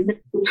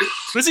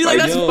 but see, like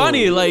that's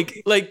funny.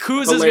 Like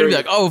Kuz is gonna be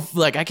like, oh,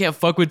 like I can't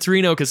fuck with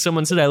Toreno because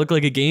someone said I look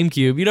like a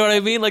GameCube. You know what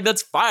I mean? Like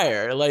that's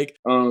fire. Like,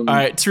 all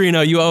right,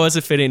 Toreno, you owe us a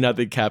If It Ain't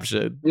Nothing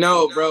caption.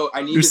 No, bro,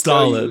 You're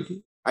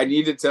solid. I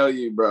need to tell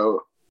you,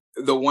 bro.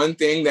 The one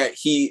thing that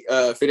he,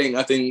 If It Ain't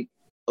Nothing,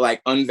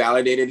 like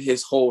unvalidated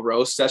his whole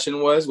roast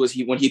session was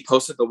when he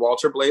posted the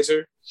Walter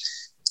blazer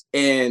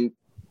and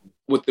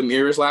with the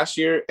mirrors last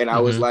year, and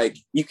I was like,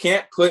 you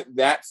can't put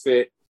that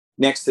fit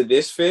next to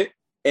this fit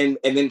and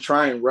then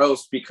try and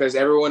roast, because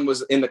everyone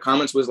was in the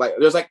comments was like,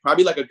 there's like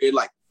probably like a good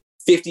like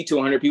 50 to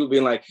 100 people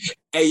being like,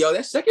 hey, yo,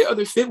 that second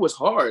other fit was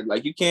hard.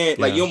 Like you can't,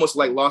 like you almost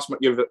like lost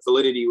your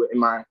validity in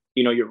my,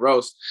 your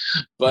roast.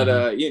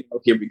 But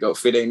here we go.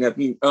 Fit ain't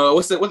nothing.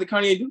 What's the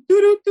Kanye do?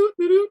 Do.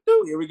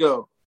 Here we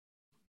go.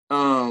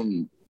 I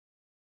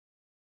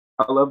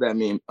love that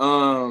meme.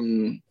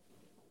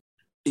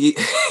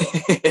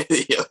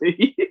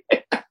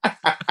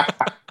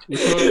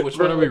 Which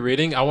one are we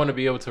reading? I want to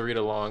be able to read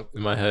along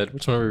in my head.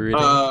 Which one are we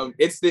reading?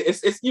 It's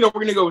we're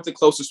gonna go with the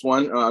closest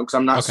one because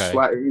I'm not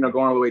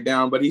going all the way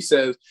down. But he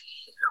says,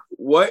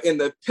 "What in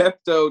the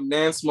Pepto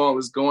Nansmall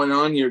is going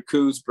on here,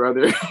 Kuz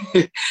brother?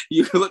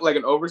 You look like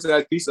an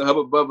oversized piece of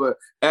Hubba Bubba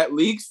at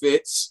League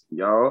Fits,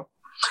 y'all.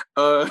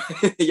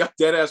 Y'all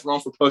dead ass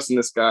wrong for posting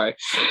this guy.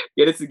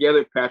 Get it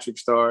together, Patrick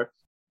Star.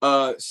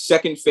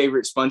 Second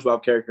favorite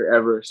SpongeBob character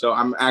ever. So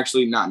I'm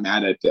actually not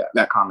mad at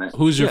that comment.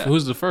 Who's the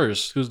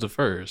first?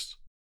 Squidward.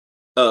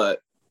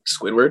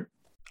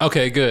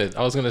 Okay, good.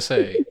 I was gonna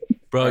say,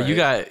 bro, you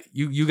got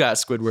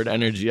Squidward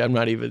energy. I'm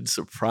not even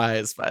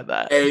surprised by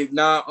that. Hey,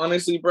 nah,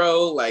 honestly,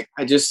 bro, like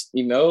I just,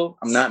 I'm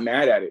not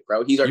mad at it,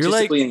 bro. He's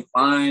artistically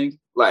inclined.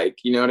 Like,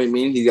 you know what I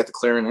mean? He's got the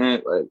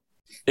clarinet. Like,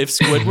 if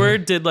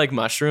Squidward did like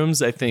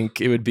mushrooms, I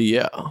think it would be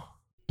you.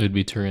 It'd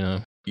be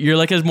Toreno. You're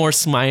like a more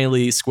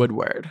smiley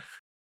Squidward.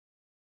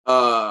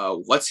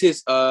 What's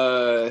his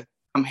I'm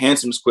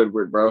handsome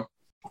Squidward, bro.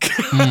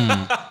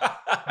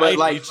 But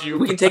like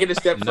we can take it a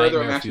step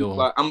further.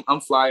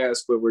 I'm fly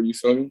ass Squidward, you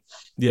feel me?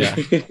 Yeah,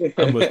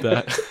 I'm with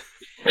that.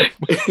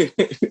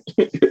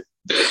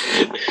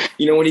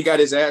 When he got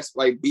his ass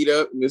like beat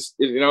up and this,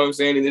 you know what I'm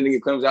saying, and then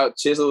it comes out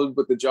chiseled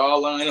with the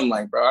jawline, I'm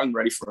like, bro, I'm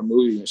ready for a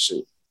movie and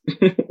shit.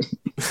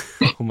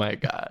 Oh my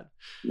god.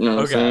 You know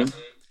what I'm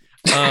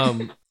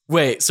saying?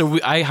 Wait, so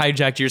I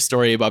hijacked your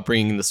story about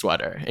bringing the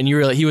sweater, and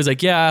he was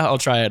like, yeah, I'll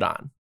try it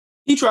on.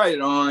 He tried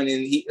it on,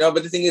 and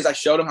but the thing is, I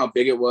showed him how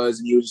big it was,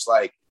 and he was just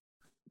like,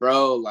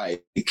 bro,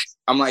 like,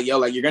 I'm like, yo,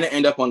 like, you're going to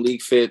end up on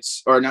League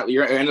Fits, or not,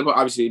 you're going to end up,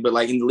 obviously, but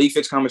like in the League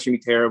Fits comments, you're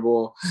going to be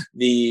terrible.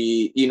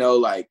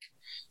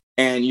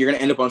 And you're going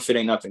to end up on Fit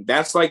Ain't Nothing.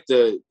 That's like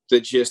the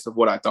gist of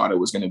what I thought it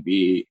was going to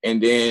be. And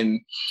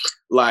then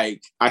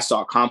like, I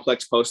saw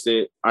Complex post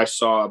it. I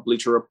saw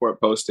Bleacher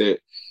Report post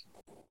it.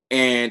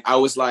 And I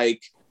was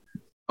like,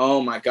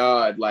 oh my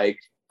God, like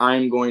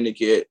I'm going to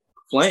get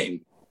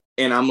flamed.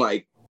 And I'm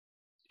like,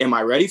 am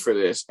I ready for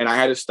this? And I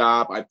had to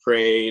stop. I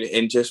prayed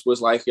and just was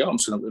like, yo, I'm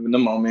just gonna live in the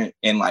moment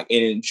and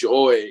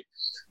enjoy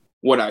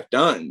what I've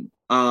done.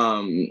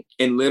 And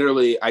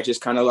literally I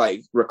just kind of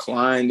like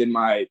reclined in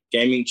my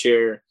gaming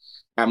chair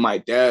at my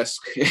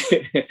desk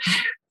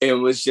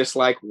and was just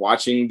like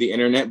watching the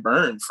internet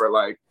burn for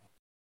like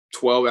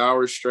 12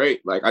 hours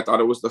straight. Like I thought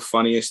it was the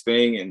funniest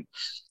thing. And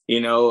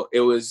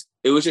it was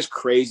just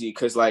crazy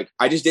because like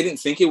I just didn't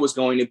think it was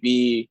going to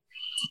be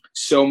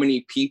so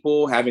many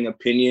people having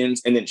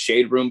opinions. And then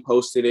Shade Room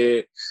posted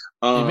it.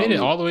 They made it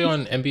all the way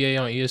on NBA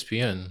on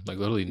ESPN, like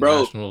literally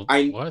national.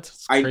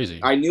 It's crazy.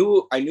 I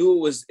knew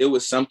it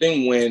was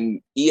something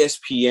when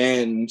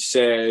ESPN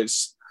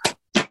says,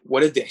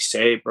 what did they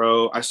say,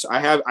 bro? I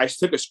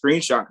took a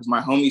screenshot because my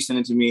homie sent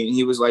it to me and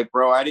he was like,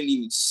 bro, I didn't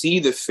even see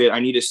the fit.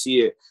 I need to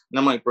see it. And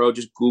I'm like, bro,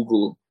 just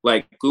Google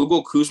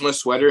Kuzma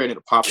sweater and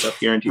it pops up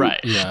here. Right.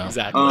 Yeah,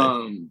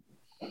 exactly.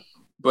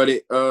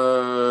 But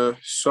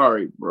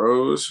sorry,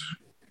 bros.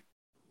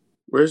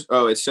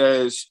 It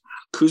says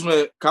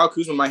Kyle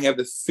Kuzma might have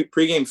the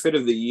pregame fit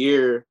of the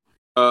year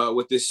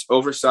with this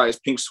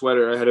oversized pink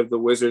sweater ahead of the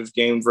Wizards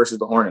game versus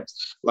the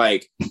Hornets.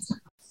 Like,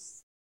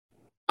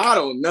 I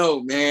don't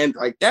know, man.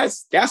 Like,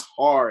 that's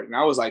hard. And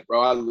I was like,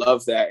 bro, I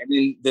love that. And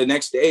then the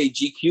next day,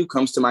 GQ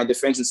comes to my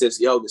defense and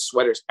says, yo, the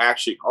sweater's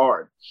actually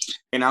hard.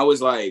 And I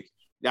was like,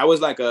 that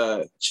was like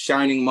a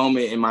shining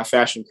moment in my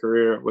fashion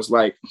career, was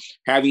like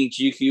having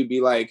GQ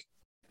be like,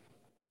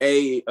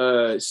 hey,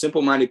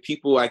 simple-minded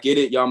people, I get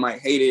it. Y'all might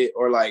hate it,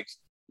 or like,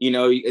 you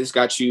know, it's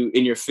got you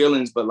in your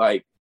feelings, but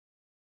like,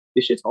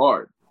 this shit's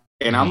hard.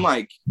 And I'm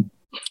like,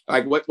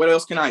 what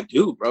else can I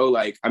do, bro?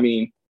 Like, I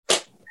mean,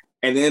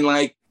 and then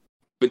like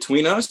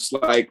between us,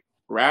 like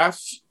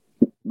Raph's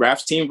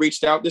team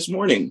reached out this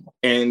morning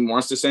and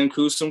wants to send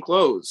Kuz some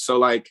clothes. So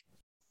like,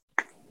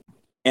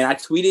 and I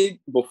tweeted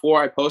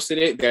before I posted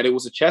it that it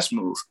was a chess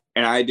move.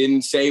 And I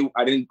didn't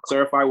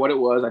clarify what it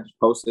was. I just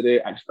posted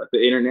it. I just let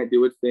the internet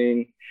do its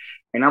thing.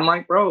 And I'm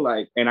like, bro,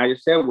 like, and I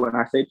just said, when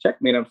I say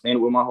checkmate, I'm saying it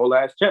with my whole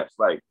ass chest.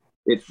 Like,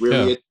 it's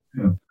really,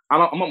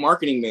 I'm a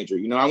marketing major.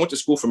 You know, I went to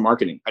school for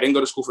marketing. I didn't go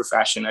to school for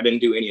fashion. I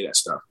didn't do any of that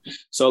stuff.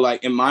 So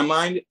like, in my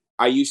mind,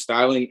 I use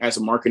styling as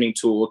a marketing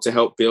tool to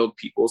help build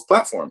people's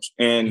platforms.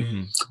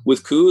 And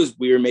with Kuz,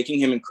 we are making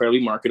him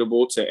incredibly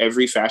marketable to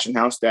every fashion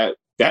house that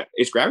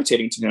is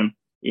gravitating to him.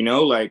 You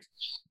know, like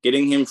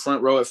getting him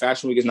front row at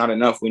Fashion Week is not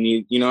enough. We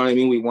need, you know what I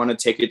mean? We want to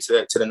take it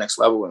to the next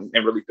level and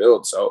really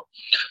build. So,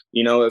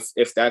 you know,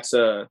 if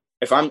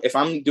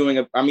I'm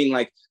doing I mean,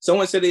 like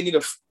someone said they need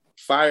to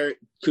fire,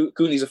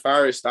 Kuz needs to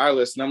fire a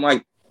stylist. And I'm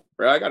like,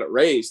 bro, I got a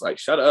raise. Like,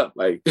 shut up.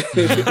 Like,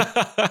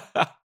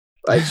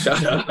 like,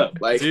 shut up.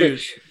 Like,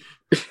 dude.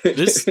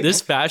 This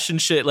fashion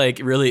shit like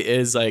really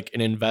is like an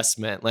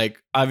investment.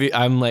 Like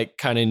I'm like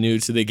kind of new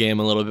to the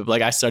game a little bit, but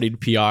like I studied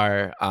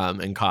PR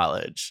in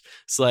college.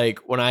 So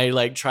like when I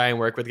like try and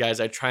work with guys,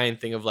 I try and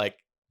think of like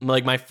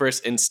my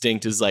first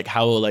instinct is like,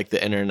 how will like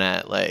the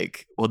internet,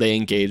 like, will they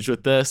engage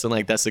with this? And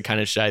like, that's the kind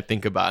of shit I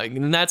think about.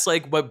 And that's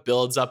like what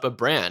builds up a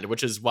brand,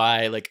 which is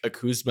why like a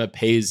Kuzma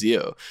pays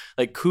you.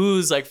 Like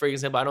Kuz, like for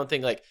example, I don't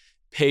think like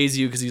pays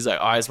you because he's like,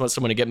 oh, I just want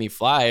someone to get me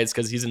fly. It's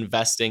because he's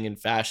investing in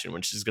fashion,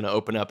 which is going to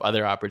open up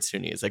other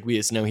opportunities. Like we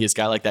just know he's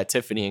got like that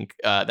Tiffany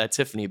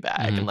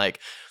bag. And like,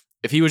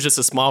 if he was just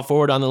a small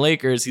forward on the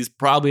Lakers, he's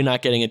probably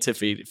not getting a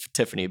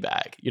Tiffany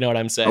bag. You know what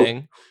I'm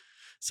saying? Oh.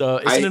 So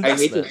it's an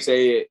investment.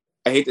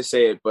 I hate to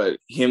say it, but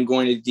him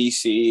going to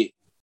DC,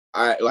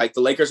 I like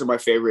the Lakers are my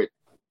favorite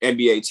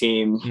NBA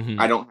team.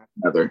 I don't have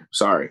another.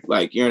 Sorry.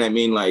 Like, you know what I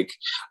mean? Like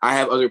I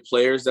have other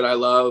players that I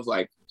love,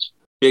 like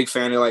big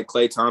fan of like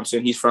Klay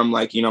Thompson. He's from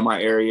like, you know,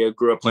 my area,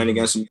 grew up playing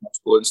against him in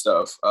school and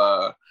stuff.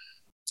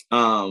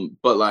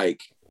 But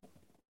like,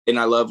 and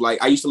I love,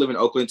 like, I used to live in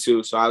Oakland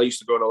too. So I used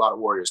to go to a lot of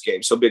Warriors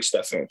games. So big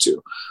Steph fan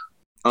too.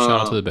 Shout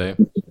out to the Bay.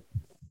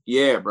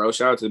 Yeah, bro.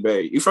 Shout out to the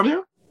Bay. You from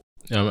here?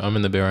 Yeah, I'm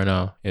in the Bay right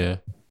now. Yeah.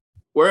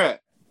 Where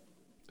at?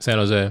 San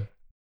Jose.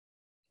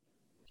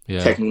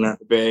 Yeah. Technically not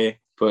the Bay,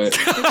 but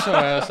get your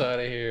ass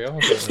out of here.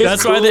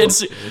 That's why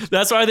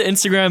the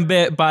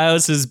Instagram bio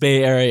says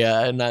Bay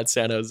Area and not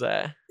San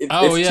Jose.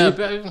 Do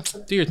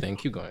your thing.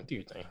 Keep going. Do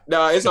your thing.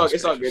 No, it's all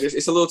good.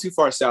 It's a little too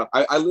far south.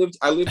 I lived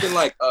in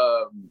like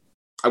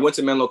I went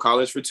to Menlo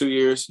College for 2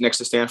 years next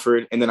to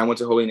Stanford, and then I went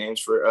to Holy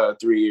Names for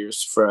 3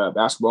 years for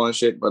basketball and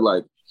shit. But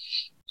like,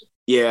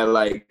 yeah,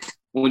 like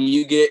when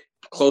you get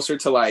closer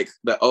to like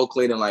the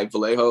Oakland and like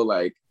Vallejo,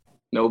 like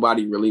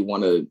nobody really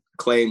want to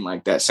claim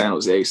like that San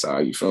Jose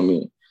side. You feel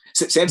me?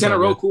 Santana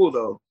Row cool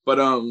though, but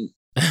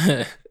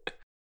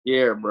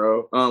yeah,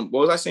 bro. What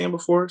was I saying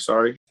before?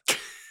 Sorry,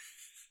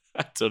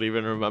 I don't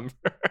even remember.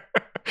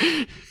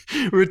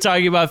 We're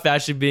talking about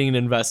fashion being an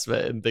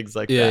investment and things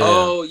like that.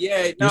 Oh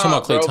yeah, you're talking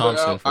about Klay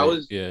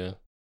Thompson.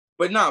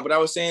 But I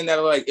was saying that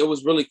like it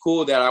was really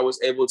cool that I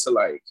was able to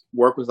like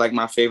work with like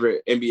my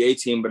favorite NBA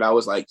team. But I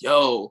was like,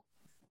 yo,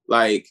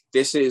 like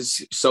this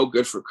is so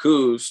good for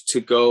Kuz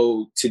to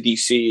go to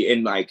DC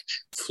and like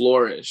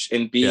flourish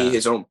and be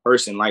his own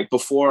person. Like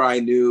before I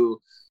knew,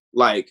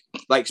 like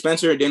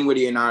Spencer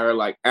Dinwiddie and I are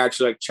like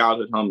actually like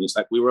childhood homies.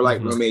 Like we were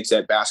like roommates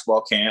at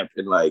basketball camp,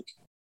 and like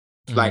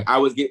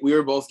we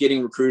were both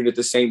getting recruited at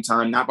the same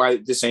time, not by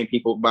the same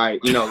people, by,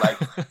 you know, like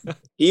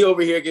he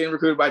over here getting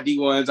recruited by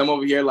D1s. I'm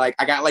over here, like,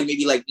 I got like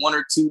maybe like 1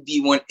 or 2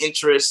 D1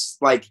 interests,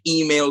 like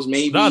emails,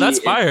 maybe. No, that's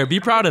fire.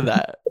 Be proud of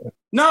that.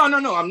 No.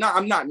 I'm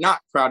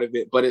not proud of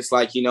it, but it's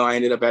like, you know, I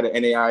ended up at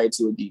an NAI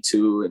to a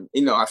D2, and,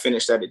 you know, I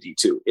finished at a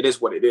D2. It is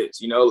what it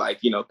is, you know, like,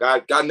 you know,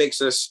 God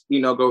makes us,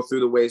 you know, go through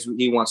the ways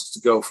he wants us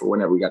to go for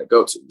whenever we got to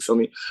go to, you feel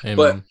me? Amen.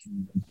 But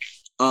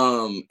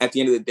at the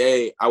end of the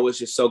day, I was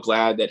just so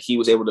glad that he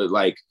was able to,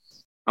 like,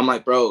 I'm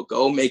like, bro,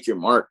 go make your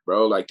mark,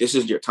 bro. Like, this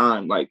is your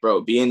time. Like, bro,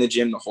 be in the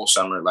gym the whole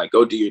summer. Like,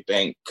 go do your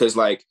thing. Cause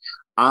like,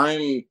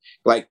 I'm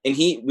like, and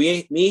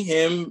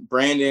him,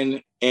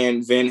 Brandon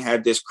and Vin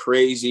had this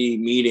crazy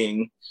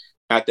meeting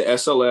at the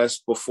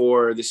SLS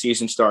before the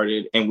season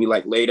started. And we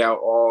like laid out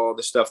all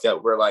the stuff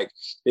that we're like,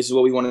 this is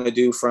what we want to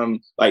do from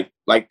like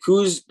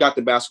who's got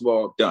the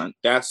basketball done.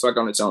 That's like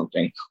on its own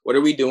thing. What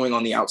are we doing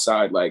on the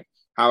outside? Like,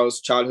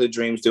 how's childhood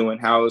dreams doing?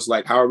 How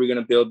are we going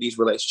to build these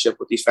relationships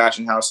with these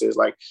fashion houses?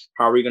 Like,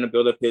 how are we going to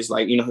build up his,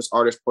 like, you know, his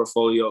artist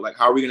portfolio? Like,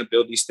 how are we going to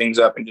build these things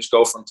up and just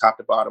go from top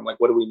to bottom? Like,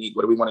 what do we need?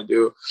 What do we want to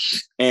do?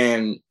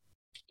 And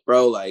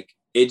bro, like,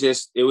 it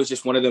was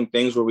just one of them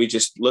things where we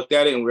just looked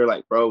at it and we were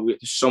like, bro,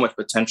 there's so much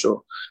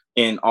potential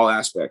in all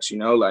aspects, you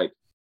know, like,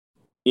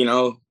 you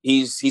know,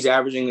 he's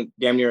averaging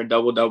damn near a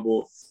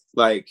double,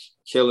 like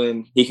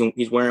killing.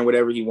 He's wearing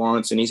whatever he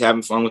wants and he's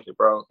having fun with it,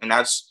 bro. And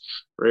that's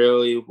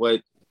really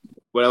what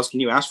else can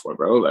you ask for,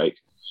 bro? Like,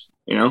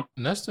 you know,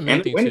 and that's the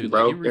main thing winning, too,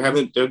 bro.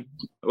 Like, they're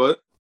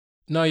what?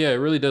 No, yeah, it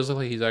really does look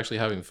like he's actually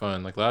having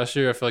fun. Like last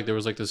year, I feel like there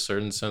was like this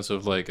certain sense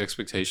of like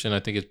expectation. I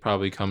think it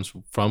probably comes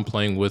from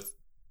playing with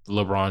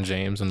LeBron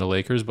James and the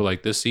Lakers, but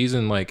like this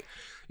season, like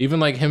even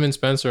like him and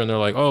Spencer, and they're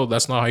like, oh,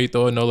 that's not how you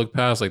throw a no look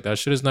pass. Like that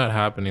shit is not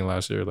happening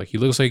last year. Like he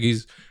looks like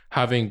he's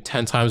having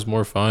 10 times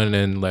more fun,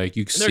 and like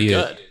you can see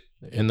it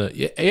in the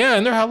yeah,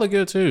 and they're hella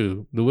good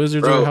too. The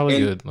Wizards are hella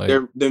good. Like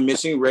they're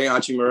missing Ray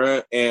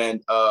Hachimura,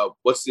 and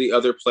what's the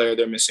other player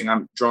they're missing?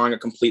 I'm drawing a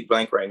complete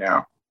blank right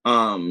now.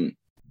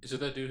 Is it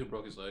that dude who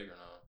broke his leg or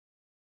not?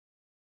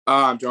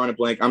 I'm drawing a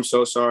blank. I'm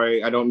so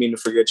sorry. I don't mean to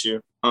forget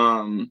you.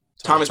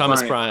 Thomas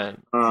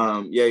Bryant.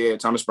 Yeah,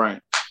 Thomas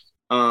Bryant.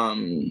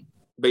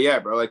 But yeah,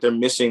 bro, like they're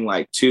missing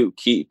like two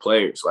key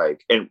players.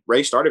 Like, and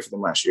Ray started for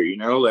them last year, you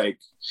know, like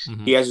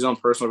he has his own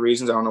personal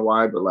reasons. I don't know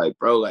why, but like,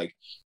 bro, like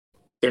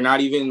they're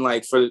not even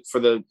like for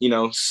the, you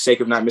know, sake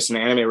of not missing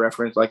an anime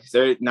reference. Like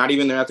they're not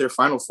even at their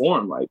final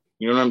form. Like,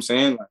 you know what I'm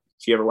saying? Like,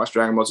 if you ever watch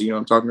Dragon Ball Z, you know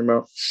what I'm talking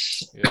about.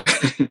 Yeah.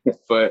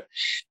 But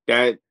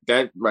that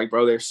like,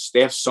 bro, they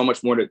have so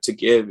much more to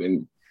give.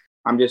 And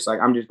I'm just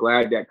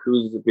glad that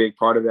Kuz is a big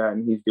part of that.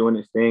 And he's doing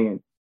his thing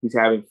and he's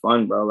having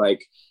fun, bro.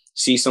 Like,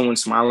 see someone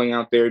smiling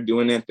out there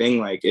doing that thing,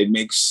 like it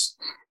makes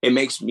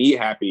me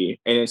happy.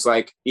 And it's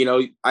like, you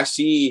know, I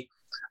see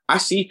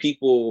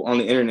people on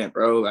the internet,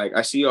 bro. Like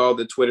I see all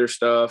the Twitter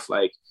stuff,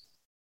 like,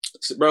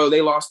 bro, they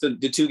lost the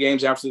 2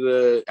 games after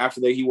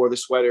he wore the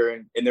sweater,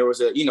 and there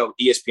was a, you know,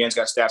 ESPN's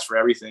got stats for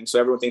everything, so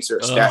everyone thinks they're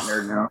a stat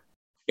nerd now.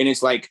 And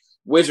it's like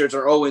Wizards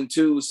are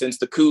 0-2 since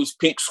the Kuz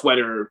pink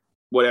sweater,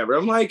 whatever.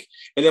 I'm like,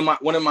 and then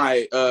one of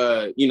my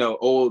you know,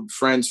 old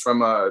friends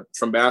from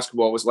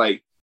basketball was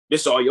like,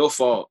 "This is all your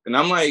fault," and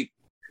I'm like,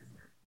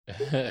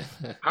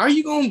 how are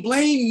you gonna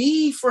blame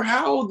me for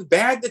how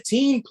bad the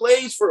team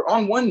plays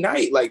on one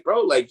night? Like,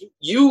 bro, like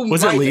you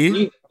was it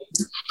Lee?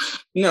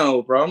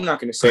 No, bro, I'm not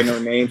gonna say no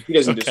names. He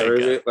doesn't deserve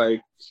it.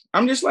 Like,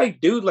 I'm just like,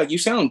 dude, like you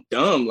sound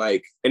dumb.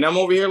 Like, and I'm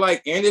over here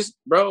like, and this,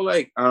 bro,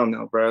 like, I don't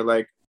know, bro.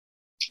 Like,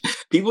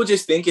 people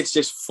just think it's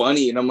just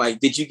funny, and I'm like,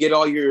 did you get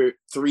all your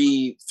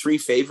three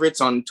favorites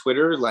on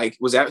Twitter? Like,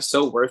 was that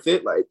so worth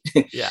it? Like,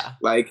 yeah,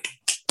 like,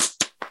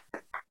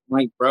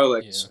 bro,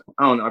 like, yeah.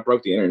 I don't know. I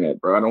broke the internet,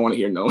 bro. I don't want to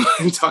hear no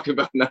one talk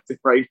about nothing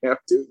right now,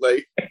 dude.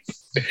 Like,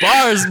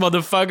 bars,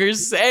 motherfuckers,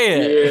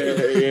 say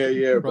it.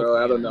 Yeah,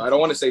 bro. I don't know. I don't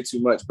want to say too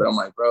much, but I'm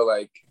like, bro,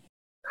 like,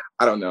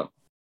 I don't know.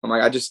 I'm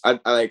like, I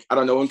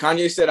don't know. When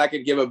Kanye said I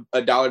could give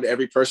a dollar to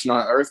every person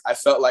on earth, I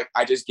felt like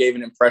I just gave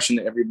an impression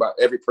to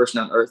every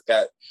person on earth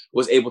that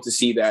was able to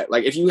see that.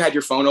 Like, if you had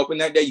your phone open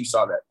that day, you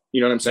saw that.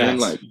 You know what I'm saying?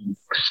 Yes.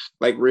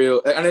 Like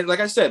real. And like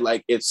I said,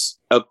 like, it's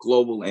a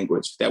global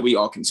language that we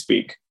all can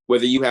speak.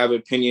 Whether you have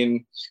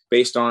opinion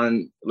based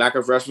on lack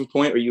of reference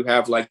point, or you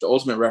have like the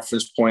ultimate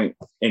reference point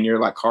and you're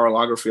like Karl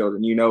Lagerfeld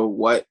and you know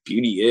what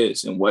beauty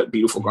is and what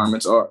beautiful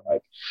garments are,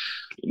 like,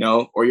 you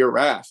know, or you're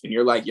Raph and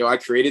you're like, yo, I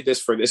created this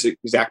for this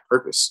exact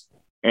purpose.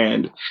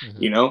 And,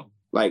 you know,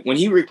 like when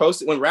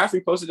Raph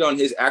reposted it on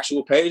his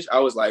actual page,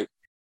 I was like,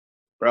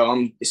 bro,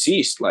 I'm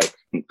deceased. Like,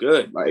 I'm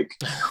good. Like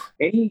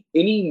any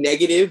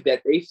negative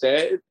that they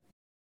said,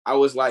 I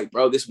was like,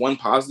 bro, this one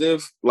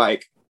positive,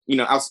 like, you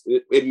know,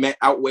 it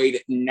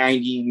outweighed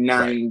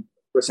 99%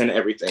 of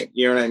everything.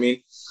 You know what I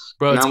mean?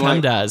 Bro, it's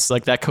PEMDAS.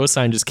 Like that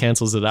cosign just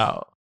cancels it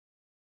out.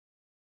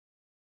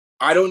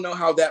 I don't know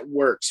how that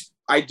works.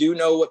 I do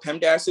know what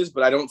PEMDAS is,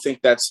 but I don't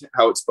think that's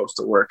how it's supposed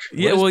to work.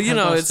 Yeah, well, you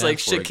know, it's like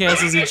shit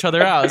cancels each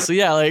other out. So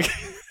yeah, like,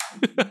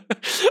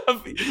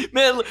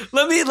 man,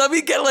 let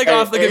me get like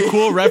off like a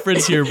cool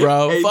reference here,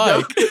 bro.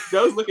 Fuck.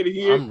 Joe's looking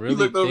here. I'm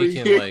really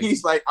thinking like,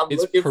 he's like, I'm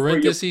it's looking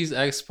parentheses,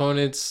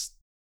 exponents.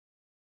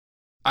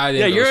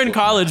 Yeah, you're in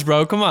college,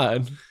 bro. Come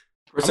on.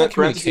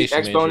 Parentheses,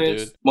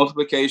 exponents,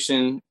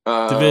 multiplication,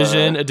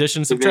 division,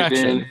 addition,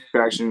 subtraction.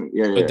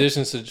 Yeah.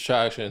 Addition,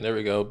 subtraction. There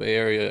we go. Bay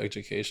Area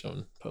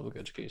education, public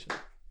education.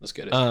 Let's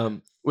get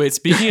it. Wait,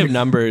 speaking of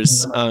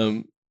numbers,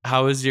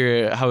 how was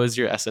your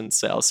Essence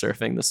sale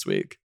surfing this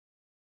week?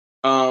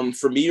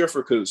 For me or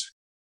for Kuz?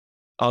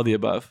 All the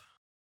above.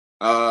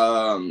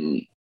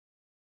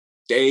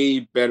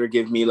 They better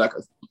give me like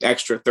an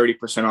extra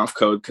 30% off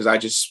code because I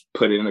just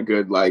put in a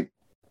good like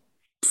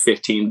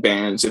 15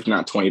 bands, if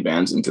not 20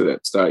 bands into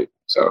that site.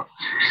 So,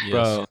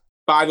 bro,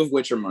 5 of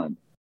which are mine.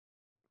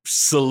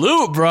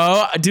 Salute,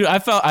 bro. Dude, I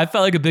felt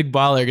like a big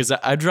baller because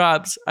I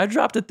dropped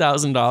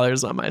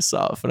 $1,000 on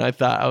myself, and I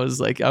thought I was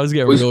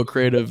getting real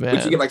creative, man.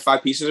 Would you get like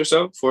 5 pieces or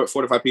so? 4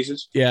 to 5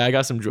 pieces? Yeah, I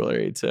got some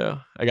jewelry too.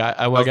 I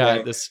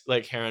got this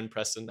like Heron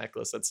Preston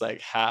necklace that's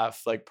like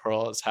half like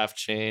pearls, half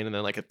chain, and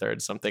then like a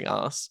third something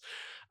else.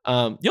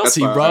 You'll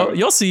see, bro.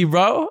 You'll see,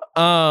 bro.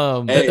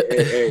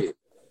 Hey.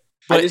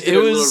 But I just did a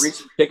little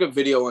recent pickup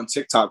video on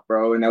TikTok,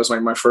 bro, and that was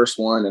like my first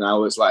one, and I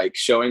was like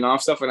showing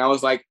off stuff, and I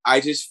was like,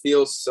 I just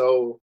feel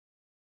so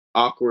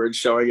awkward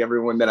showing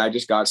everyone that I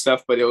just got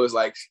stuff, but it was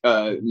like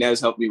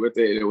Nez helped me with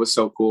it. It was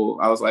so cool.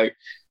 I was like,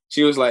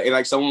 she was like, and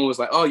like someone was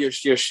like, oh, your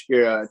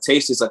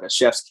taste is like a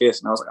chef's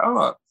kiss, and I was like,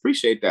 oh,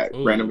 appreciate that.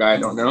 Ooh. Random guy I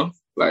don't know,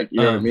 like, you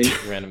know what I mean?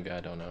 Random guy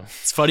I don't know.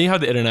 It's funny how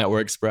the internet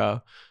works,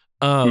 bro.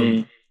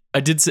 I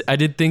did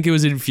think it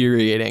was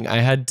infuriating.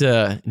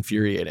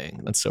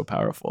 Infuriating. That's so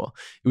powerful.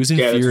 It was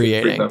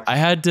infuriating. I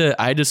had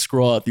to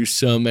scroll through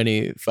so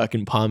many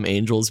fucking Palm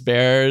Angels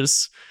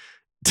bears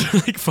to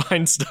like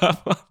find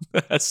stuff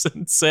that's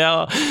on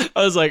sale. I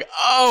was like,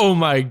 oh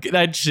my,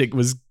 that shit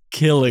was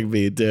killing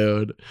me,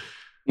 dude.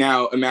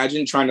 Now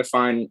imagine trying to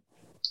find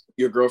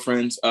your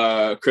girlfriend's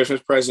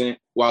Christmas present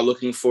while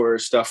looking for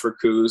stuff for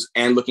Kuz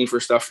and looking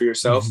for stuff for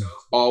yourself,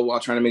 all while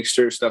trying to make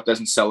sure stuff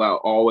doesn't sell out,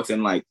 all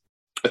within like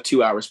a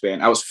 2-hour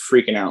span. I was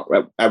freaking out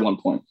at one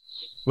point.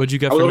 What'd you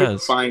get for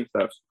Nez? Buying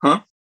stuff, huh?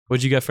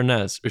 What'd you get for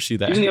Nez? Or she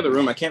there? She's in the other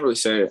room. I can't really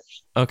say it.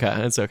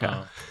 Okay, it's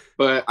okay.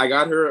 But I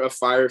got her a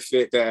fire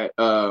fit that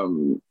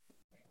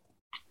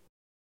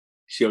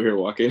she over here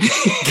walking.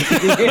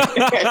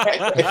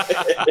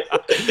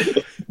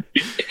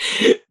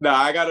 Nah,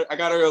 I got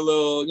her a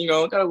little,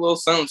 got a little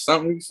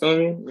something, you feel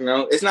me?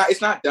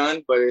 It's not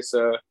done, but it's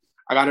I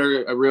got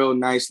her a real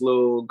nice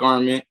little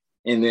garment.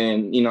 And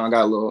then, I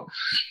got a little,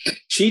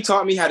 she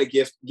taught me how to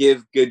give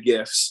good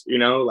gifts,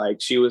 like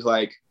she was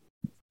like,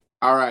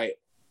 all right,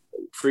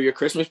 for your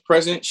Christmas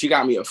present, she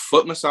got me a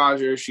foot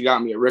massager. She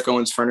got me a Rick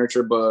Owens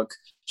furniture book.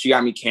 She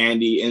got me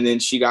candy. And then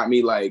she got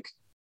me like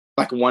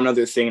one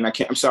other thing. And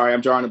I'm sorry, I'm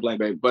drawing a blank,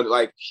 babe. But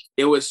like,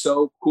 it was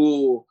so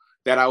cool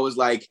that I was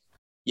like,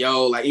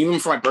 yo, like even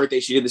for my birthday,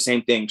 she did the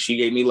same thing. She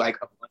gave me like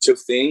a bunch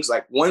of things.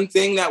 Like one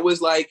thing that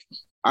was like,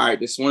 all right,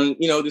 this one,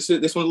 this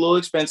one's a little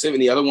expensive,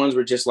 and the other ones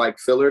were just like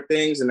filler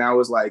things. And I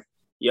was like,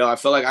 yo, I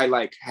felt like I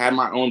like had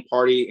my own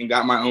party and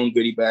got my own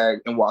goodie bag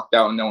and walked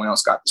out, and no one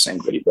else got the same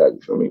goodie bag.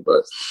 You feel me?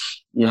 But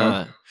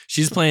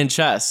she's playing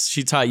chess.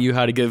 She taught you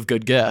how to give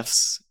good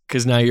gifts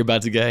because now you're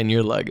about to get in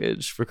your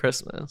luggage for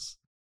Christmas.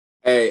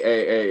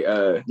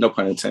 Hey, no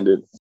pun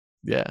intended.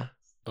 Yeah.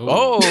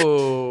 Whoa.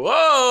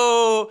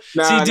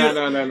 No.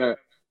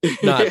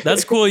 Nah,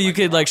 that's cool. You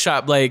could like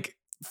shop like.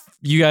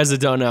 You guys that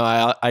don't know,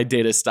 I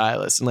date a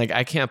stylist, and like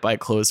I can't buy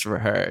clothes for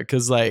her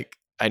because like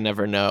I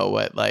never know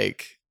what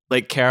like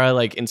Kara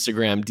like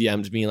Instagram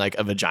DM'd me like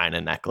a vagina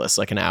necklace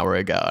like an hour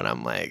ago, and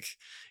I'm like,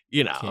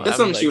 that's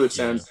something she would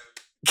send.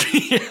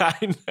 Yeah,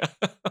 I know.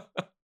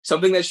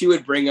 Something that she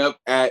would bring up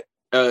at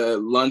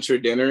lunch or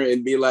dinner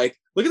and be like,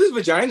 "Look at this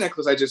vagina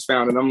necklace I just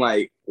found," and I'm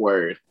like,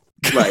 "Word."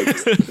 Like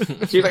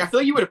she's like, I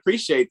feel like you would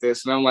appreciate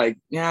this, and I'm like,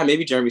 yeah,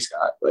 maybe Jeremy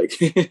Scott. Like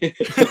he's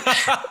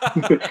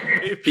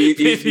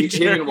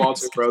him and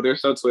Walter, bro. They're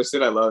so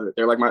twisted. I love it.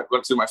 They're like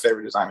two of my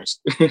favorite designers.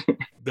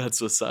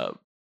 That's what's up.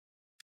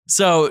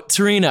 So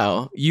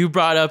Toreno, you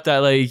brought up that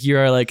like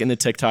you're like in the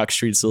TikTok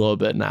streets a little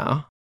bit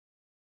now.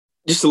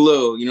 Just a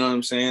little, you know what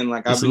I'm saying?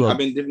 Like I've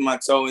been dipping my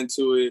toe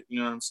into it, you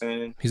know what I'm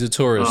saying? He's a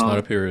tourist, not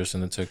a purist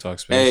in the TikTok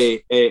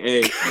space.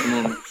 Hey,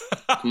 come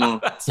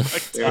on.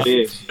 There it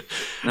is.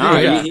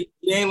 No,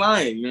 he ain't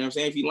lying, you know what I'm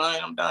saying? If he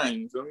lying, I'm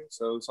dying, you feel me?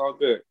 So it's all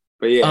good.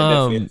 But yeah,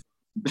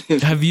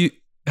 definitely.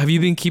 Have you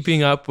been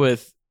keeping up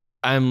with,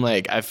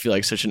 I feel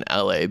like such an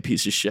LA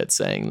piece of shit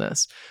saying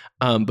this.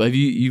 But have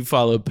you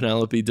followed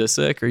Penelope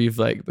Disick, or you've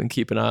like been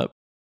keeping up?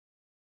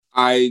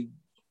 I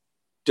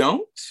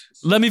don't.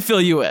 Let me fill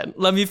you in.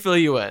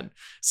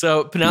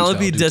 So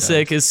Penelope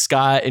Disick is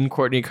Scott and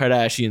Kourtney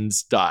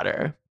Kardashian's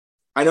daughter.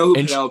 I know who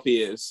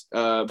Penelope is,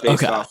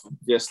 based off of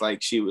just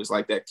like she was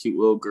like that cute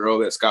little girl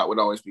that Scott would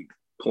always be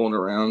pulling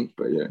around.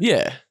 But yeah.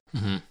 Yeah.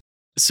 Mm-hmm.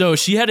 So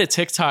she had a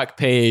TikTok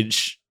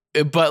page,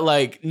 but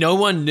like no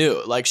one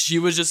knew. Like she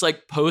was just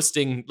like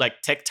posting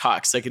like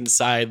TikToks like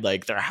inside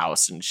like their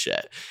house and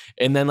shit.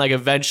 And then like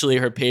eventually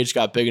her page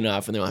got big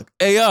enough and they're like,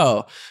 hey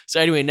yo. So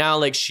anyway, now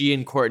like she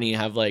and Kourtney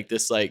have like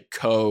this like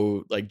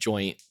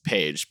joint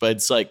page, but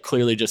it's like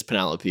clearly just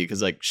Penelope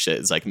because like shit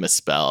is like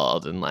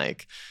misspelled and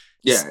like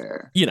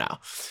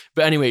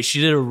But anyway,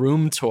 she did a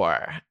room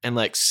tour and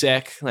like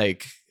sick.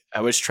 Like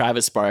I wish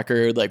Travis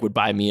Barker like would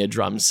buy me a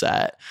drum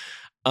set.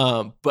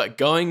 But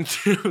going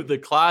through the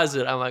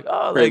closet, I'm like,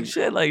 oh, like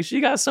shit, like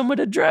she got somewhere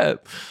to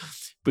drip.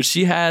 But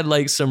she had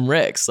like some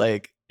Ricks,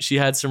 like she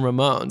had some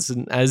Ramones.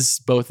 And as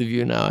both of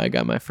you know, I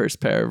got my first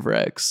pair of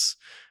Ricks.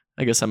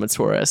 I guess I'm a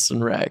tourist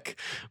and Rick.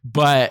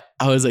 But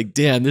I was like,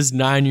 damn, this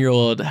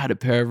 9-year-old had a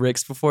pair of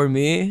Ricks before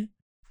me.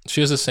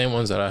 She has the same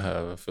ones that I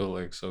have. I feel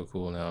like so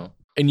cool now.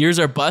 And yours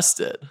are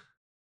busted.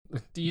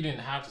 You didn't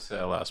have to say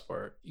that last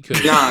part. You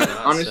could. Nah,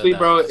 honestly,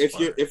 bro,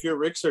 if your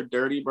Ricks are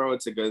dirty, bro,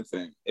 it's a good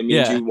thing. It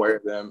means you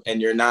wear them,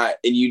 and you're not,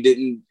 and you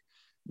didn't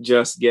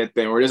just get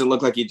them, or it doesn't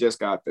look like you just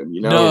got them.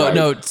 You know?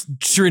 No,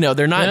 Toreno,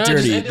 they're not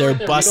dirty. They're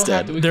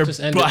busted. They're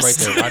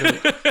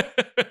busted.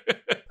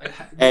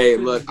 Hey,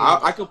 look,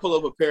 I could pull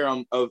up a pair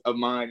of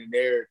mine, and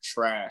they're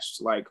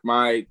trashed. Like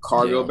my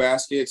cargo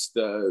baskets,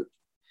 cargo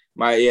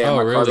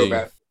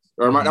baskets,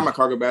 or not my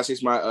cargo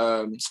baskets, my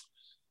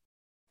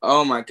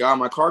oh my god,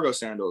 my cargo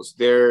sandals,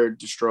 they're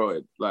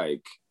destroyed.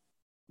 Like,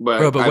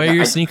 but wear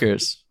your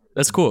sneakers.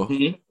 That's cool.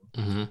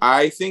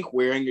 I think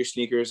wearing your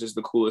sneakers is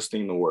the coolest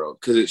thing in the world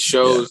because it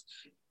shows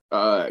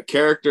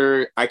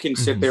character. I can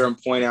sit there and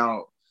point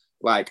out,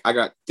 like, I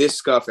got this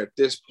scuff at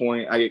this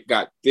point. I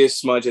got this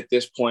smudge at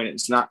this point. And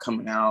it's not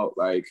coming out.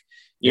 Like,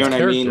 you know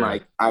what I mean?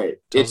 Like,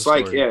 it's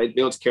like, it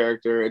builds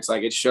character. It's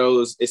like, it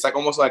shows, it's like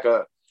almost like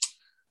a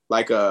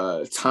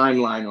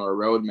timeline or a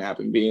roadmap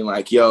and being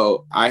like,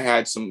 yo, I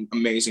had some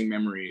amazing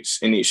memories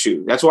in these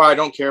shoes. That's why I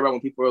don't care about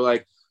when people are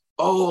like,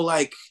 oh,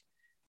 like,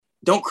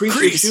 don't crease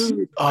your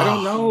shoes. I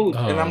don't know.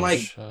 And I'm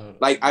like,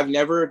 I've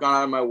never gone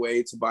out of my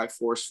way to buy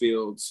force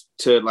fields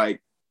to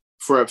like,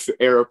 for a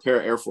pair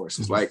of Air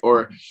Forces, like,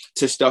 or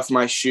to stuff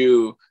my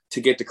shoe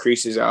to get the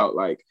creases out.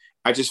 Like,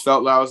 I just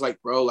felt like I was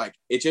like, bro, like,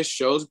 it just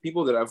shows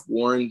people that I've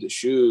worn the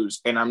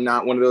shoes, and I'm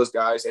not one of those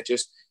guys that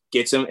just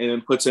gets them and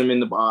then puts them in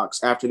the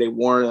box after they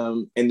worn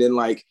them. And then,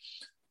 like,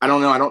 I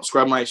don't know, I don't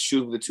scrub my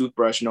shoe with a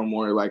toothbrush no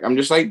more. Like, I'm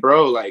just like,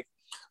 bro, like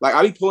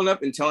I'll be pulling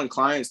up and telling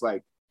clients,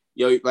 like,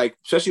 yo, like,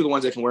 especially the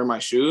ones that can wear my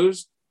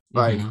shoes,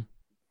 like,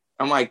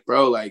 I'm like,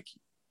 bro, like,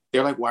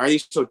 they're like, why are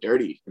these so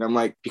dirty? And I'm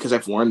like, because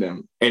I've worn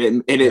them.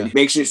 And it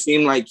makes it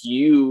seem like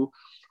you,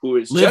 who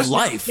is live just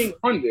life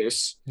on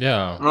this.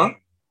 Yeah. Huh?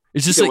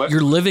 It's just like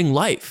you're living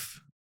life.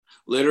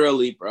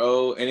 Literally,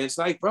 bro. And it's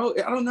like, bro,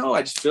 I don't know.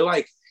 I just feel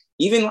like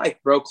even like,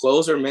 bro,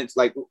 clothes are meant to,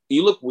 like,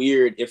 you look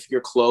weird if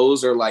your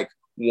clothes are like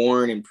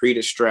worn and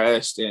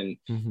pre-distressed and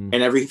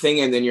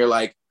everything. And then you're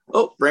like,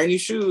 oh, brand new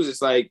shoes.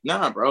 It's like,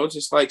 nah, bro,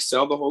 just like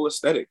sell the whole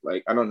aesthetic.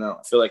 Like, I don't know.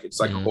 I feel like it's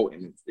like a whole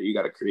image that you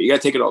got to create. You got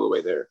to take it all the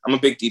way there. I'm a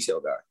big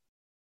detail guy.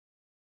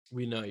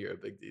 We know you're a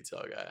big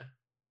detail guy.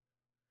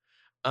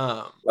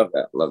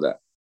 Love that.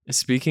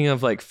 Speaking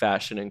of like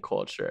fashion and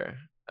culture,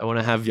 I want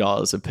to have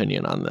y'all's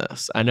opinion on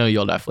this. I know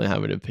you'll definitely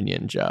have an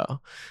opinion, Joe.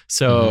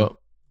 So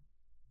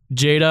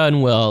Jada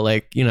and Will,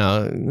 like, you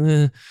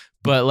know,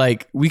 but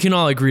like we can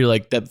all agree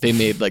like that they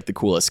made like the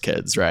coolest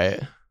kids, right?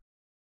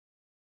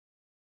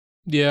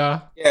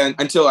 Yeah,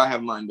 until I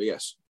have mine, but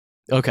yes.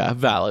 Okay,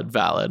 valid.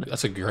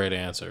 That's a great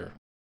answer.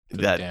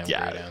 Great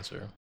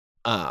answer.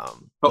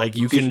 Like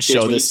you can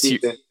show this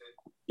to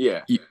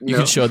you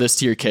can show this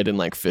to your kid in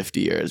like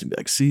 50 years and be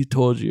like, see,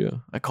 told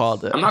you. I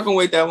called it. I'm not gonna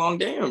wait that long.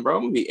 Damn, bro.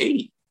 I'm gonna be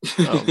 80.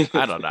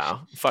 I don't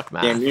know. Fuck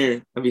math. Damn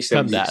near. I'll be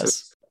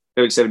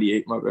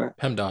 78, my bad.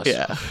 PEMDAS.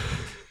 Yeah.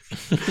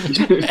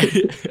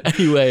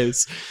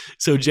 Anyways,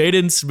 so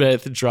Jaden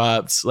Smith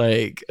dropped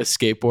like a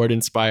skateboard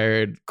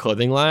inspired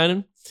clothing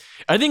line.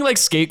 I think like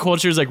skate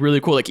culture is like really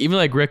cool. Like even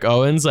like Rick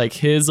Owens, like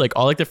his like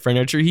all like the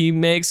furniture he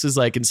makes is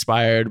like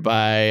inspired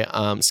by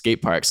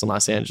skate parks in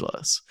Los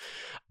Angeles.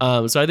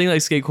 So I think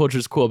like skate culture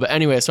is cool. But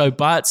anyway, so I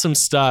bought some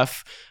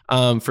stuff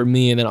for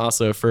me and then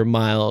also for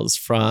Miles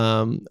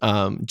from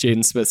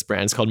Jaden Smith's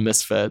brand. It's called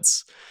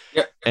Misfits.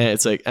 Yep. And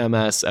it's like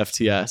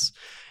MSFTS.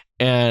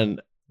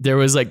 And there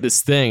was like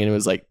this thing and it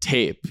was like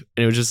tape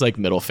and it was just like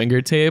middle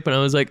finger tape. And I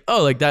was like,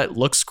 oh, like that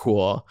looks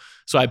cool.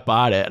 So I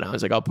bought it and I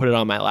was like, I'll put it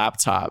on my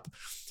laptop.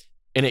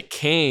 And it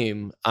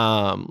came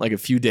like a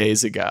few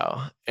days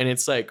ago and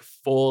it's like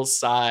full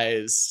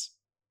size,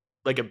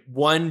 like a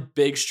one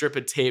big strip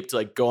of tape to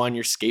like go on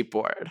your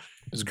skateboard.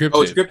 It's grip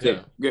tape. It's grip tape.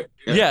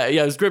 Yeah,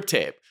 it was grip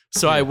tape.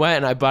 So I went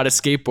and I bought a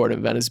skateboard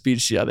in Venice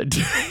Beach the other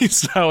day.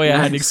 So that way I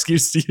had an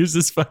excuse to use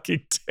this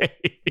fucking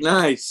tape.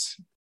 Nice.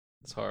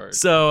 It's hard.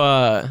 So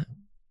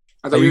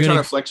I thought you were trying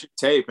to flex your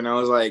tape and I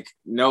was like,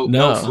 no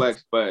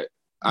flex, but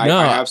I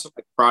have some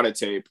like Prada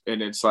tape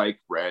and it's like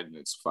red and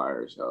it's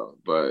fire. So,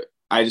 but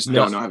I just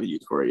don't know how to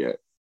use for it yet.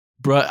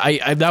 Bro,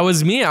 I that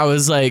was me. I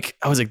was like,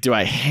 do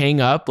I hang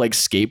up like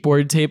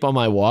skateboard tape on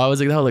my wall? I was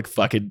like, that would look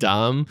fucking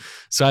dumb.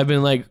 So I've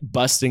been like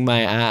busting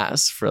my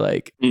ass for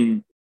like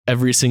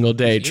every single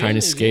day trying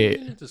to skate.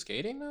 Is he into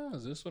skating now?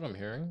 Is this what I'm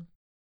hearing?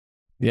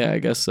 Yeah, I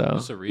guess so.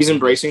 He's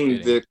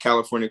embracing the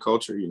California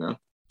culture, you know?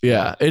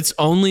 Yeah, it's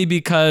only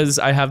because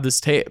I have this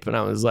tape, and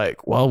I was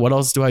like, well, what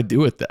else do I do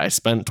with it? I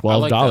spent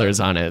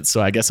 $12 on it,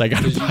 so I guess I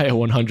got to buy a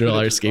 $100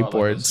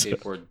 skateboard.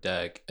 Skateboard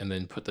deck, and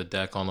then put the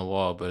deck on the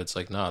wall. But it's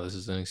like, nah, this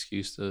is an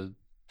excuse to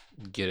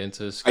get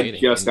into skating. I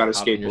just got a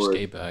skateboard. Your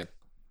skate bag.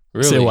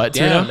 Really? Say what?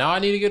 Damn, now I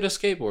need to get a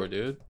skateboard,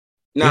 dude.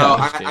 No,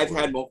 I've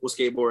had multiple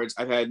skateboards.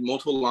 I've had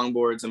multiple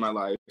longboards in my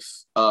life.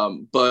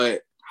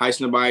 But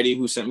Heisnabiety,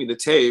 who sent me the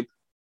tape,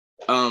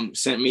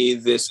 sent me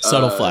this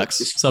subtle flex.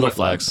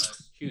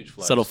 Huge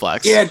flex. Subtle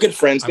flex. Yeah, good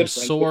friends. I'm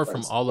sore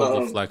from all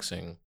of the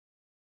flexing.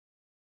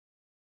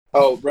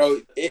 Oh, bro,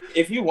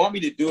 if you want me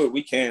to do it,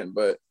 we can.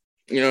 But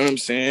you know what I'm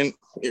saying?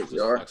 Here we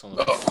are.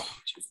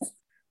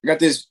 I got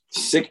this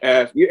sick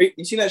ass.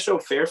 You seen that show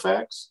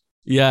Fairfax?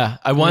 Yeah,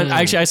 I want.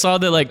 Actually, I saw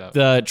Yeah.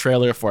 the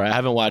trailer for it. I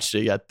haven't watched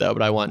it yet though,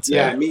 but I want to.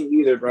 Yeah, me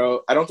either,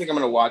 bro. I don't think I'm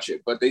gonna watch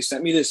it, but they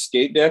sent me this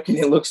skate deck and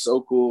it looks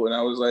so cool, and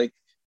I was like,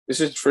 this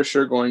is for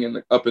sure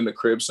going up in the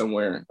crib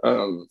somewhere.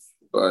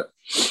 But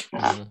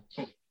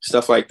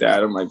stuff like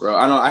that, I'm like, bro,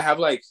 I don't know. I have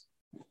like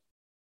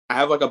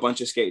a bunch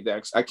of skate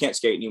decks. I can't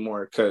skate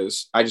anymore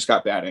because I just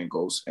got bad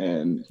ankles,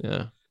 and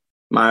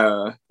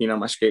my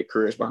my skate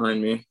career is behind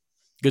me.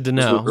 Good to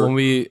know. When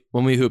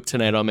we hoop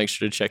tonight, I'll make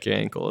sure to check your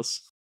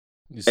ankles.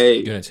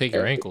 You're gonna take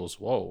your ankles.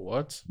 Whoa,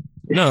 what?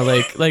 No,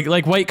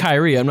 like white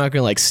Kyrie. I'm not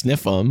gonna like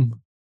sniff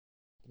them.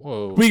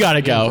 Whoa. We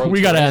gotta go.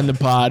 We gotta end the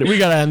pod.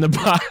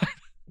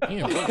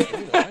 Damn,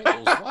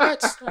 ankles.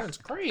 What? That's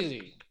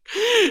crazy.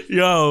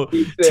 Yo,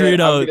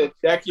 Toreno, I'm gonna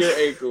check your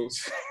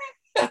ankles.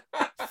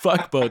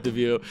 Fuck both of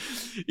you.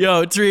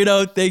 Yo,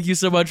 Toreno, thank you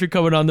so much for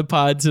coming on the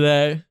pod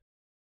today.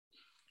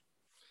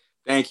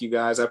 Thank you,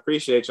 guys. I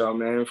appreciate y'all,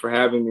 man, for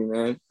having me,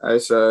 man.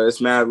 It's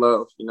mad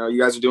love. You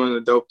guys are doing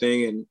the dope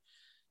thing, and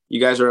you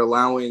guys are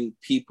allowing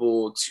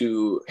people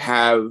to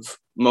have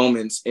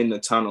moments in the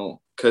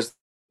tunnel, because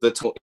the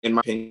tunnel, in my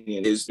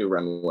opinion, is the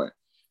runway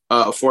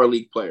for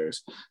elite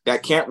players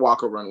that can't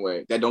walk a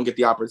runway, that don't get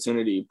the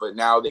opportunity, but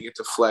now they get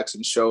to flex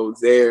and show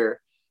their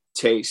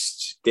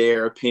taste,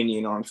 their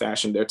opinion on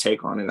fashion, their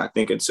take on it. And I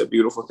think it's a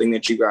beautiful thing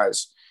that you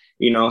guys,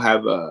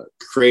 have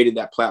created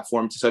that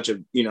platform to such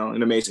an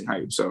amazing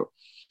height. So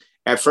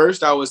at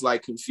first I was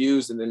like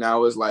confused, and then I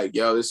was like,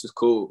 yo, this is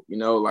cool.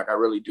 Like I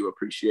really do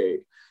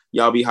appreciate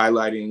y'all be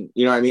highlighting,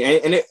 what I mean?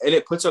 And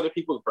it puts other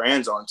people's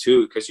brands on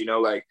too. Cause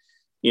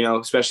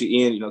especially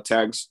Ian,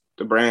 tags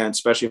the brand,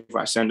 especially if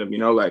I send them,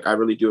 like I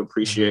really do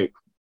appreciate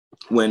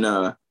when,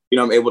 I'm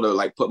able to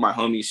like put my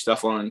homies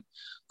stuff on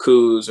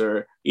Coos,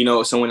 or,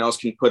 someone else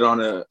can put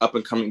on a up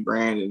and coming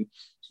brand and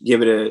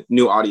give it a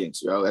new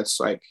audience. That's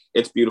like,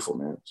 it's beautiful,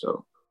 man.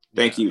 So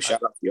thank you.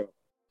 Shout out to y'all.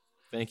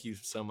 Thank you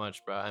so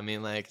much, bro. I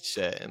mean, like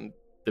shit. And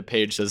the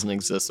page doesn't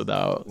exist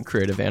without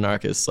creative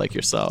anarchists like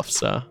yourself.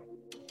 So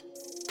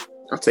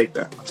I'll take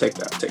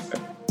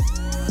that.